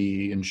to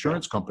the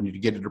insurance company to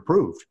get it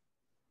approved.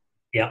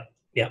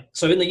 Yeah.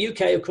 So in the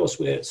UK, of course,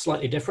 we're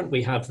slightly different.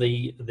 We have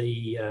the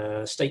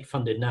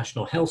state-funded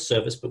National Health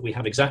Service, but we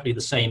have exactly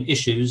the same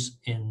issues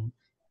in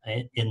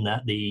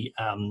that the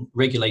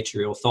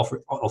regulatory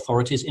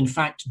authorities, in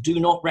fact, do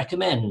not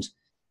recommend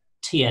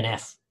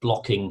TNF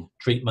blocking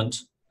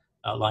treatment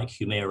like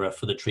Humira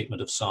for the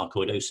treatment of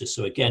sarcoidosis.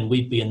 So again,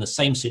 we'd be in the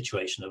same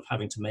situation of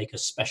having to make a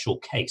special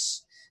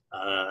case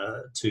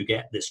to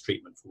get this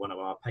treatment for one of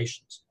our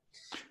patients.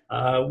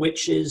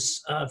 Which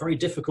is very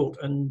difficult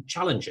and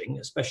challenging,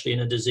 especially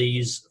in a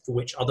disease for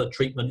which other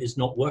treatment is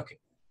not working.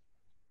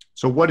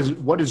 So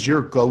what is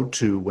your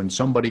go-to when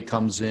somebody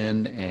comes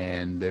in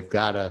and they've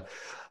got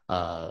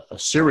a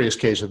serious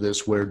case of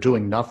this where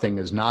doing nothing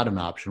is not an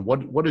option?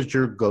 What is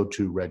your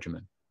go-to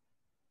regimen?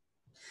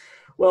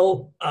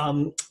 Well,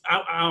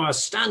 our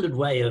standard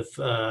way of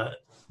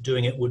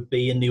doing it would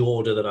be in the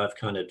order that I've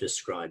kind of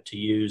described, to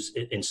use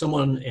it in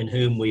someone in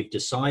whom we've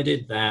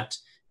decided that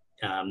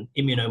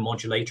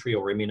immunomodulatory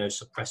or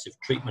immunosuppressive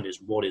treatment is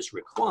what is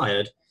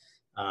required,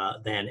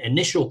 then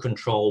initial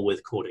control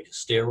with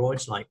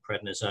corticosteroids like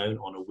prednisone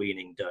on a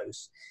weaning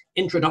dose,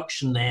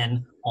 introduction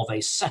then of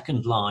a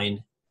second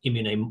line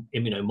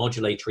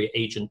immunomodulatory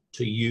agent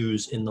to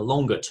use in the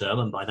longer term,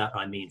 and by that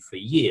I mean for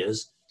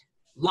years,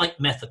 like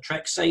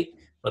methotrexate,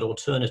 but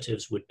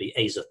alternatives would be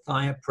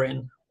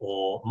azathioprine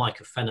or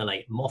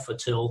mycophenolate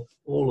mofetil.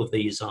 All of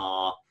these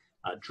are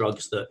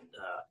drugs that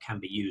can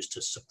be used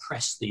to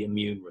suppress the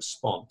immune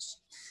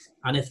response.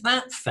 And if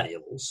that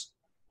fails,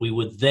 we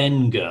would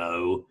then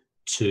go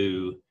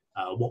to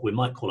what we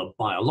might call a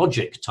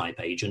biologic type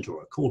agent,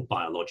 or are called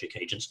biologic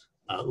agents,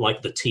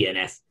 like the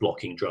TNF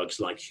blocking drugs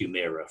like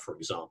Humira, for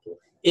example,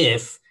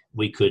 if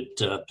we could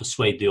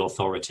persuade the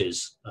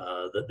authorities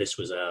that this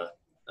was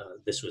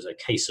a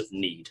case of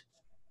need.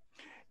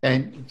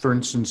 And for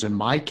instance, in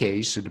my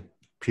case, it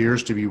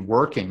appears to be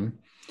working.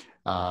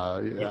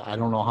 I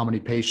don't know how many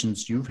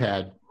patients you've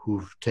had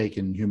who've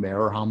taken Humira,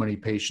 or how many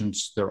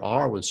patients there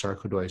are with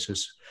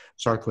sarcoidosis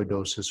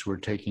who are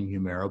taking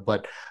Humira,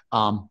 but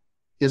are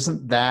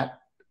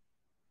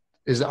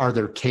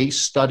there case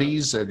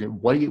studies?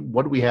 And what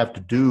do we have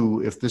to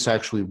do if this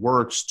actually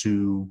works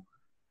to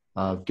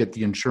get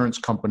the insurance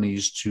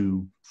companies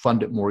to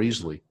fund it more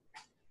easily?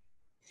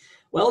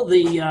 Well,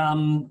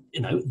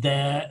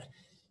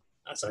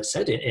 as I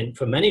said,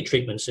 for many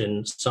treatments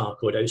in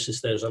sarcoidosis,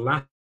 there's a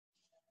lack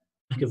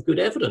of good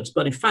evidence,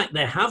 but in fact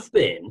there have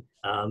been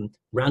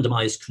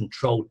randomized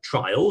controlled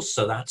trials,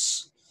 so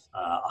that's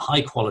a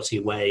high quality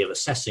way of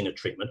assessing a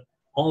treatment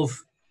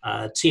of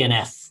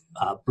TNF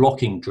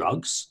blocking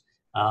drugs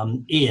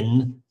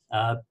in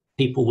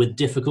people with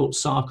difficult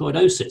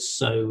sarcoidosis.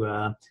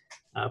 So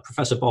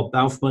Professor Bob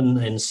Baufman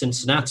in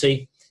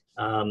Cincinnati,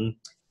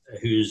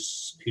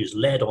 who's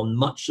led on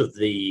much of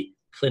the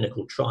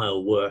clinical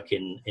trial work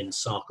in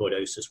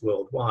sarcoidosis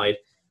worldwide,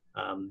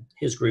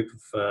 his group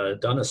have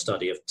done a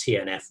study of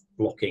TNF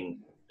blocking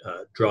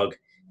drug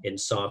in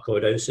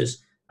sarcoidosis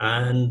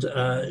and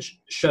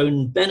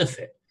shown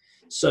benefit.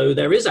 So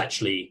there is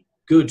actually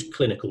good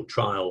clinical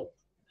trial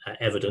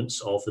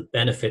evidence of the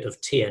benefit of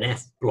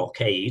TNF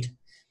blockade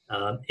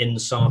in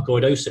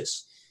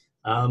sarcoidosis,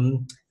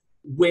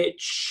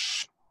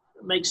 which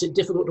makes it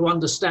difficult to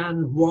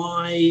understand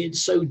why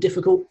it's so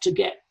difficult to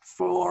get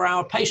for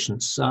our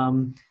patients.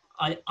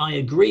 I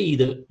agree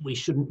that we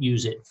shouldn't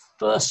use it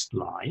first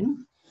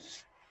line,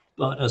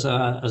 but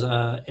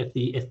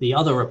if the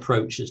other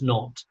approach is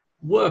not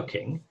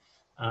working,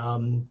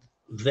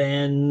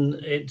 then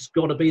it's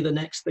got to be the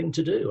next thing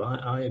to do.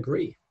 I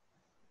agree.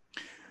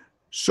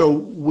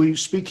 So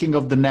speaking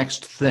of the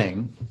next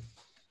thing,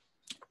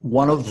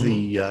 one of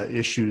the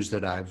issues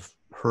that I've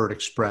heard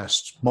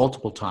expressed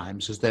multiple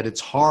times is that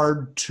it's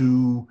hard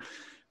to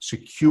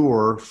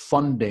secure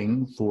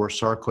funding for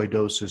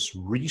sarcoidosis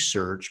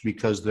research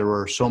because there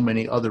are so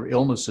many other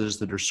illnesses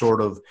that are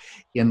sort of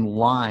in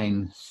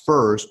line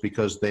first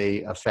because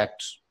they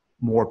affect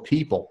more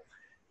people.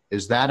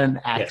 Is that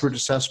an accurate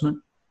assessment?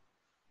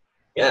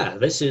 Yeah,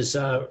 this is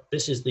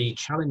the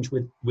challenge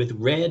with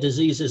rare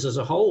diseases as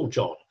a whole,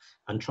 John,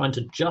 and trying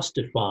to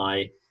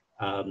justify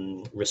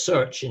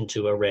research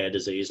into a rare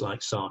disease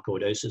like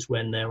sarcoidosis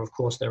when there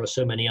are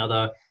so many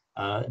other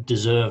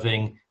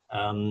deserving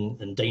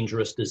and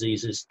dangerous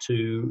diseases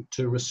to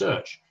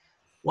research.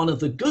 One of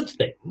the good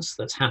things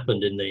that's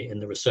happened in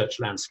the research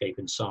landscape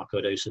in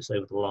sarcoidosis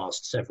over the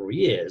last several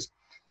years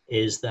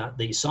is that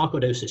the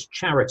sarcoidosis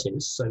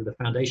charities, so the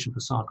Foundation for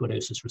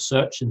Sarcoidosis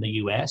Research in the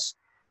US,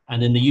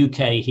 and in the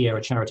UK here,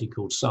 a charity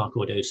called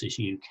Sarcoidosis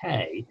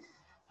UK,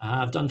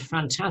 have done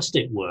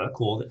fantastic work,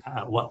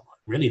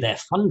 really their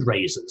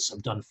fundraisers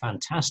have done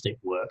fantastic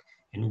work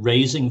in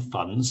raising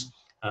funds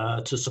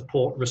to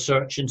support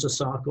research into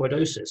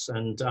sarcoidosis.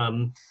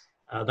 And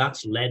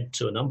that's led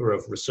to a number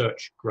of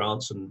research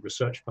grants and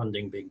research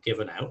funding being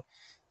given out.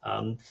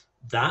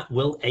 That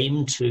will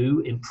aim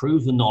to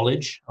improve the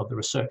knowledge of the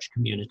research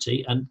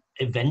community and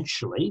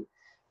eventually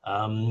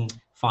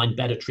find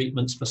better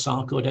treatments for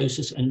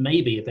sarcoidosis, and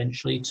maybe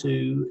eventually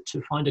to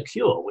find a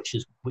cure, which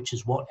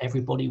is what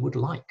everybody would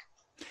like.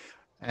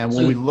 And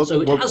when we look,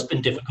 so it has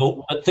been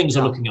difficult, but things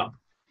are looking up.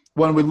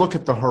 When we look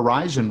at the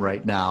horizon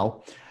right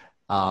now,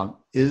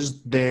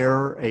 is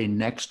there a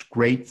next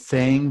great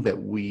thing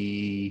that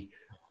we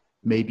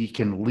maybe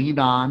can lean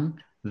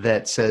on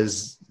that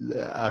says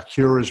a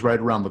cure is right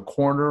around the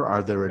corner?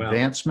 Are there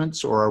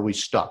advancements, or are we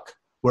stuck?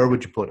 Where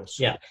would you put us?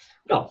 Yeah,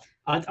 well,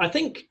 I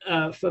think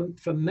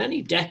for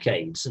many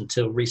decades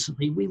until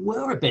recently, we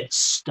were a bit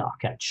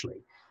stuck,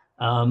 actually.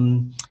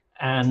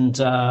 And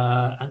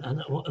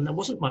there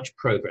wasn't much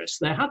progress.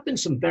 There have been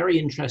some very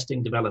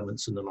interesting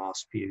developments in the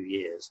last few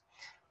years.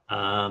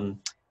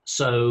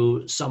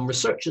 So some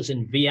researchers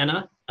in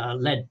Vienna,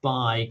 led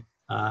by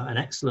an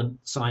excellent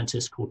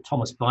scientist called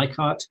Thomas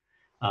Weikart,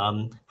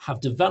 have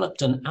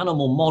developed an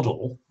animal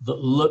model that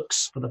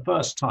looks for the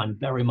first time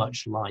very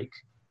much like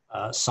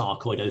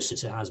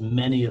sarcoidosis. It has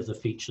many of the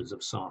features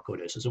of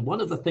sarcoidosis. And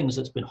one of the things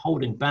that's been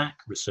holding back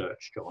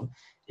research, John,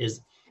 is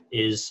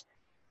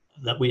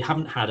that we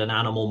haven't had an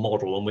animal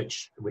model in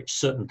which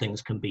certain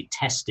things can be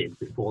tested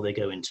before they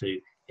go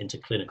into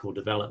clinical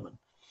development.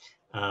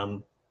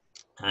 And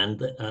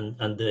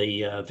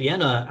the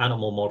Vienna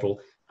animal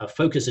model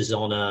focuses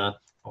on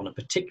a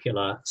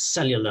particular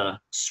cellular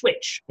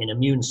switch in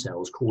immune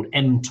cells called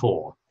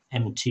mTOR,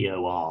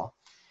 M-T-O-R.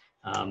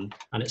 And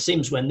it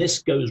seems when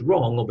this goes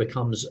wrong or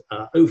becomes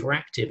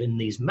overactive in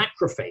these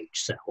macrophage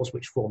cells,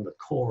 which form the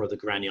core of the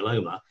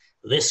granuloma,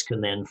 this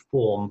can then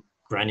form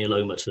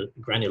granulomas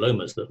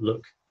that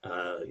look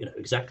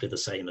exactly the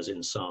same as in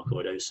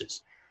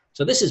sarcoidosis.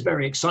 So this is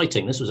very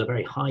exciting. This was a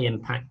very high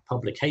impact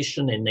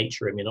publication in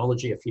Nature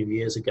Immunology a few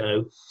years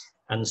ago.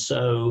 And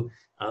so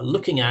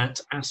looking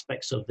at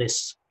aspects of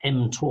this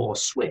mTOR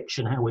switch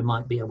and how we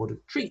might be able to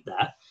treat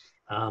that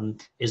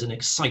is an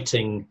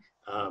exciting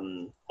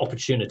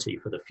opportunity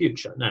for the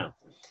future. Now,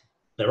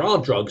 there are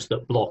drugs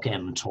that block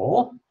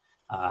mTOR,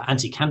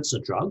 anti-cancer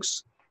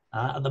drugs.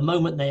 At the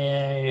moment,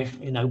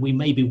 we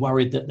may be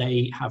worried that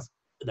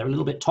they're a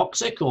little bit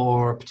toxic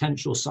or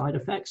potential side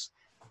effects,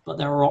 but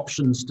there are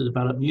options to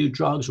develop new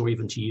drugs or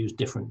even to use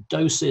different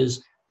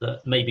doses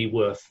that may be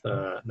worth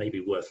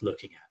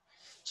looking at.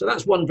 So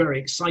that's one very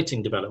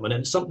exciting development,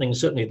 and it's something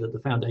certainly that the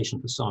Foundation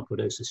for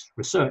Sarcoidosis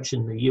Research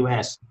in the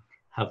US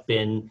have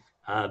been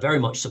very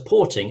much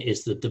supporting,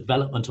 is the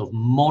development of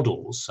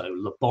models, so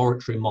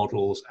laboratory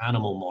models,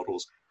 animal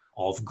models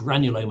of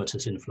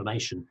granulomatous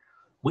inflammation,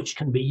 which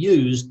can be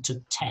used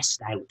to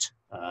test out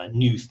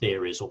new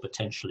theories or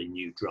potentially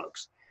new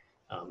drugs.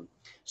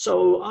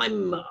 So I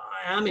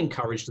am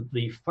encouraged that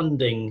the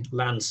funding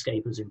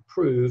landscape has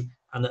improved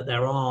and that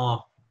there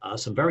are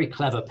some very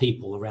clever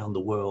people around the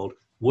world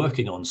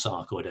working on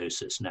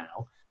sarcoidosis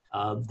now.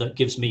 That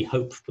gives me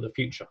hope for the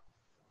future.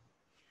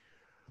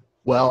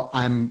 Well,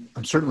 I'm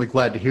certainly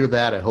glad to hear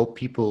that. I hope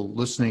people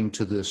listening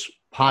to this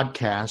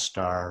podcast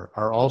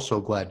are also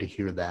glad to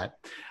hear that.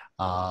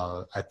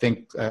 I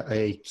think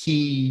a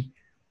key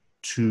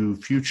to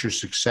future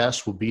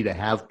success will be to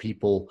have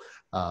people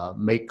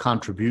make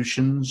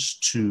contributions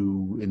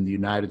to, in the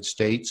United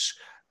States,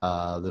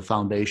 the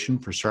Foundation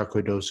for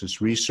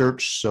Sarcoidosis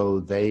Research, so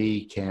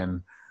they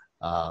can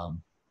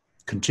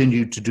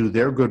continue to do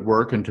their good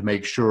work and to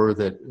make sure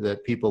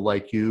that people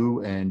like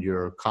you and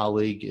your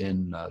colleague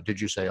in,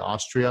 did you say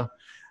Austria,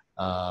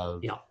 are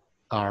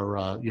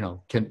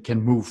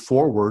can move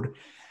forward,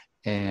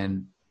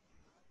 and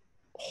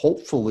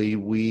hopefully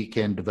we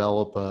can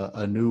develop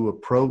a new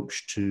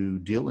approach to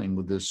dealing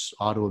with this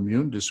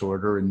autoimmune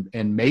disorder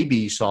and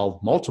maybe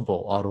solve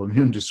multiple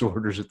autoimmune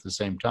disorders at the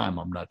same time.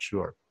 I'm not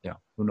sure.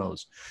 Who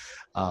knows?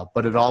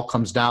 But it all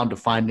comes down to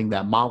finding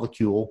that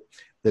molecule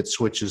that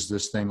switches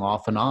this thing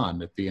off and on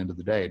at the end of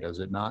the day, does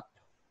it not?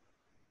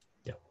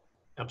 Yeah,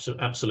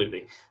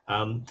 absolutely.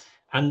 And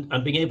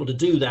being able to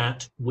do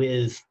that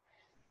with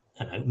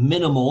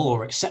minimal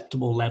or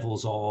acceptable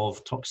levels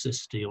of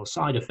toxicity or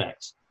side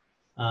effects.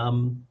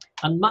 And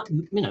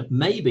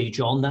maybe,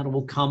 John, that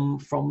will come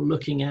from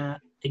looking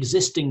at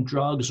existing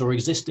drugs or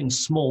existing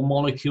small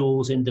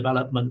molecules in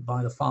development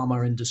by the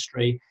pharma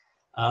industry.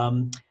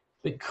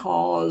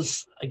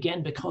 Because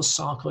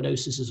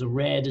sarcoidosis is a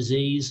rare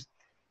disease,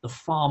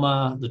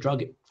 the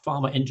drug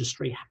pharma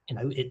industry,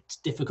 it's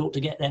difficult to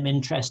get them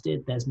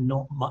interested. There's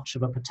not much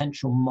of a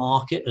potential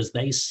market as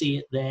they see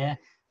it there.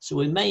 So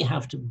we may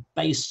have to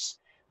base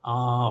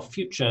our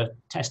future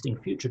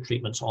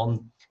treatments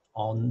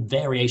on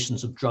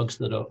variations of drugs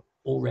that are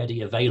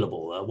already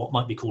available, what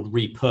might be called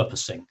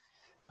repurposing.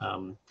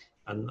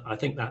 And I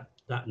think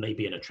that may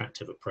be an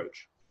attractive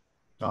approach.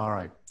 All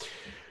right.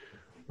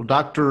 Well,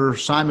 Dr.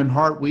 Simon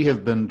Hart, we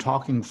have been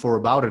talking for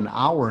about an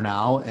hour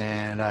now,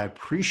 and I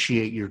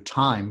appreciate your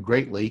time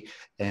greatly.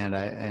 And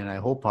I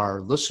hope our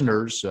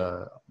listeners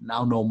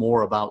now know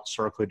more about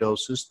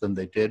sarcoidosis than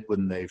they did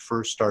when they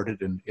first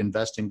started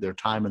investing their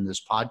time in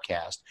this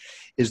podcast.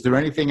 Is there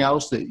anything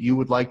else that you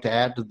would like to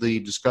add to the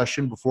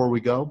discussion before we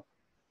go?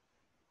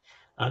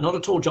 Not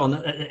at all,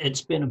 John.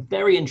 It's been a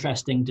very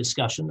interesting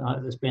discussion.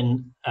 It's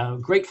been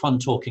great fun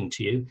talking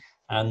to you.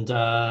 And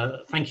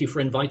thank you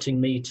for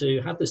inviting me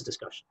to have this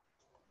discussion.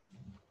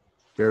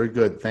 Very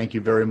good. Thank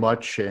you very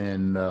much.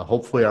 And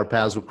hopefully our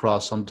paths will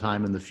cross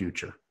sometime in the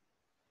future.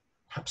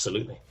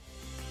 Absolutely.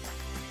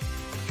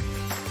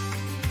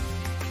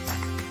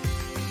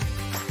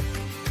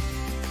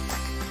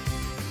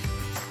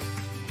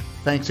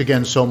 Thanks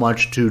again so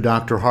much to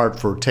Dr. Hart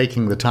for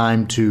taking the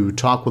time to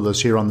talk with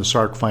us here on the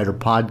Sarc Fighter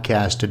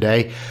Podcast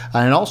today.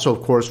 And also,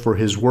 of course, for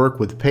his work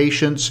with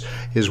patients,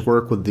 his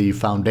work with the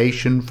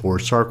Foundation for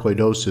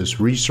Sarcoidosis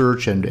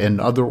Research and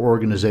other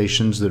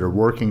organizations that are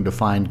working to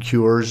find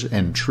cures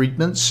and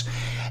treatments.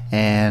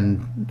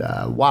 And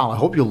wow, I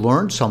hope you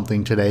learned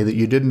something today that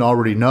you didn't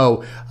already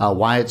know,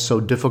 why it's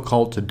so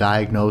difficult to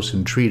diagnose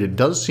and treat. It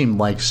does seem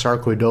like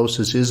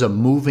sarcoidosis is a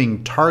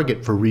moving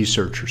target for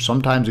researchers.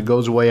 Sometimes it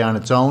goes away on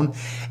its own,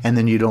 and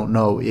then you don't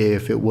know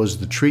if it was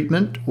the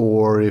treatment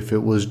or if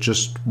it was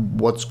just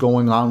what's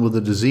going on with the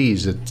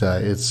disease.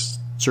 It's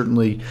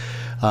certainly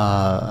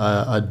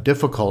a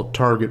difficult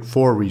target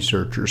for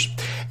researchers.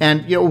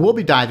 And, we'll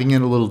be diving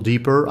in a little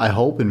deeper, I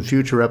hope, in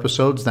future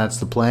episodes. That's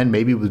the plan,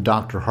 maybe with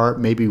Dr. Hart,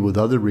 maybe with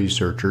other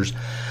researchers.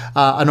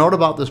 A note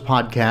about this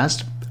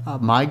podcast.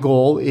 My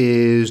goal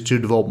is to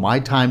devote my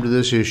time to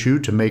this issue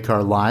to make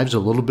our lives a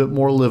little bit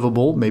more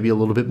livable, maybe a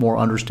little bit more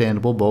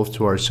understandable, both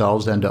to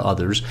ourselves and to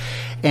others.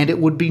 And it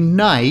would be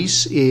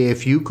nice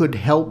if you could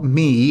help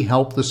me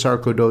help the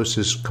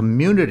sarcoidosis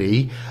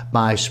community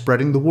by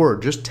spreading the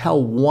word. Just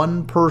tell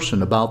one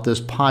person about this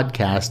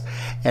podcast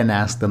and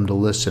ask them to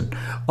listen.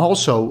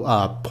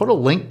 Also, put a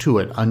link to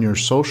it on your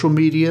social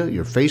media,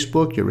 your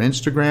Facebook, your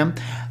Instagram.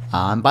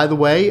 By the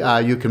way,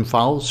 you can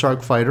follow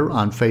Sarc Fighter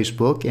on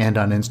Facebook and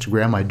on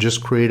Instagram. I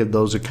just created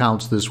those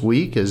accounts this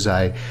week as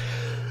I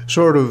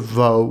sort of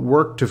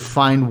work to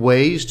find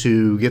ways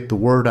to get the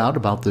word out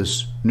about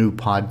this new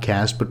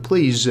podcast. But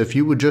please, if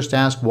you would just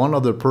ask one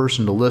other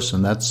person to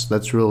listen,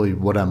 that's really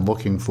what I'm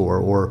looking for,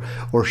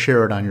 or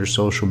share it on your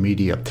social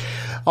media.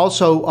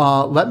 Also,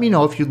 let me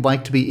know if you'd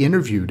like to be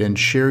interviewed and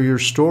share your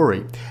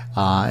story.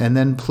 And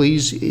then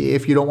please,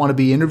 if you don't want to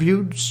be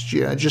interviewed,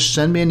 just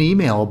send me an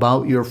email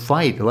about your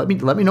fight. Let me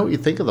know what you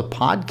think of the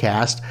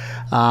podcast,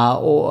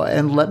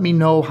 and let me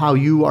know how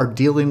you are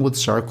dealing with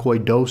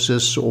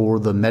sarcoidosis or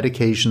the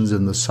medications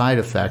and the side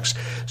effects,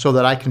 so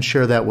that I can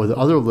share that with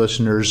other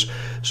listeners,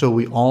 so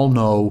we all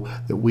know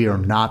that we are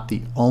not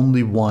the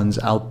only ones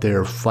out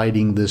there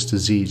fighting this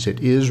disease. It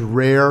is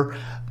rare.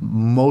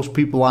 Most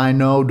people I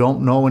know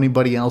don't know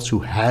anybody else who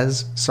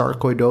has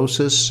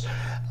sarcoidosis,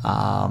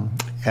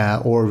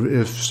 or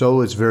if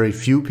so, it's very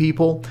few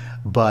people.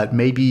 But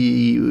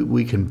maybe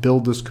we can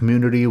build this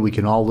community. We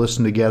can all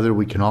listen together.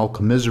 We can all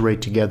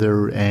commiserate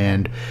together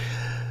and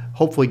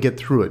hopefully get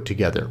through it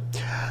together.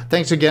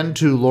 Thanks again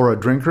to Laura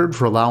Drinkard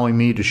for allowing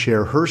me to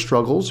share her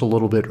struggles a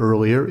little bit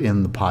earlier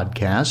in the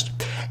podcast.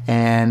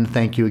 And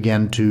thank you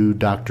again to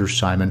Dr.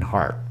 Simon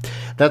Hart.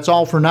 That's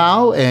all for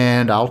now,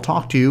 and I'll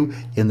talk to you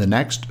in the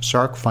next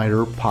Sarc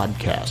Fighter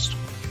Podcast.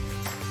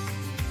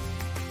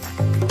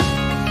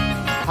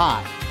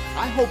 Hi,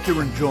 I hope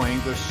you're enjoying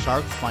the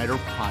Sarc Fighter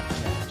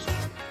Podcast.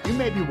 You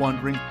may be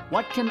wondering,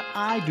 what can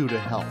I do to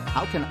help?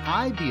 How can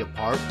I be a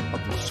part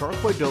of the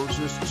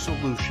sarcoidosis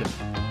solution?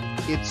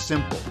 It's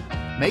simple.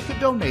 Make a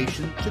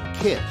donation to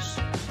KISS,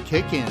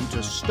 Kick In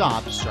to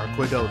Stop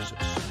Sarcoidosis.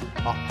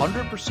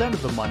 100%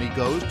 of the money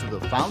goes to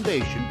the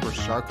Foundation for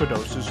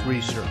Sarcoidosis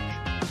Research.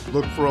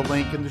 Look for a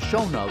link in the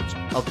show notes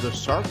of the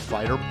Sarc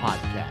Fighter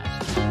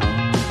Podcast.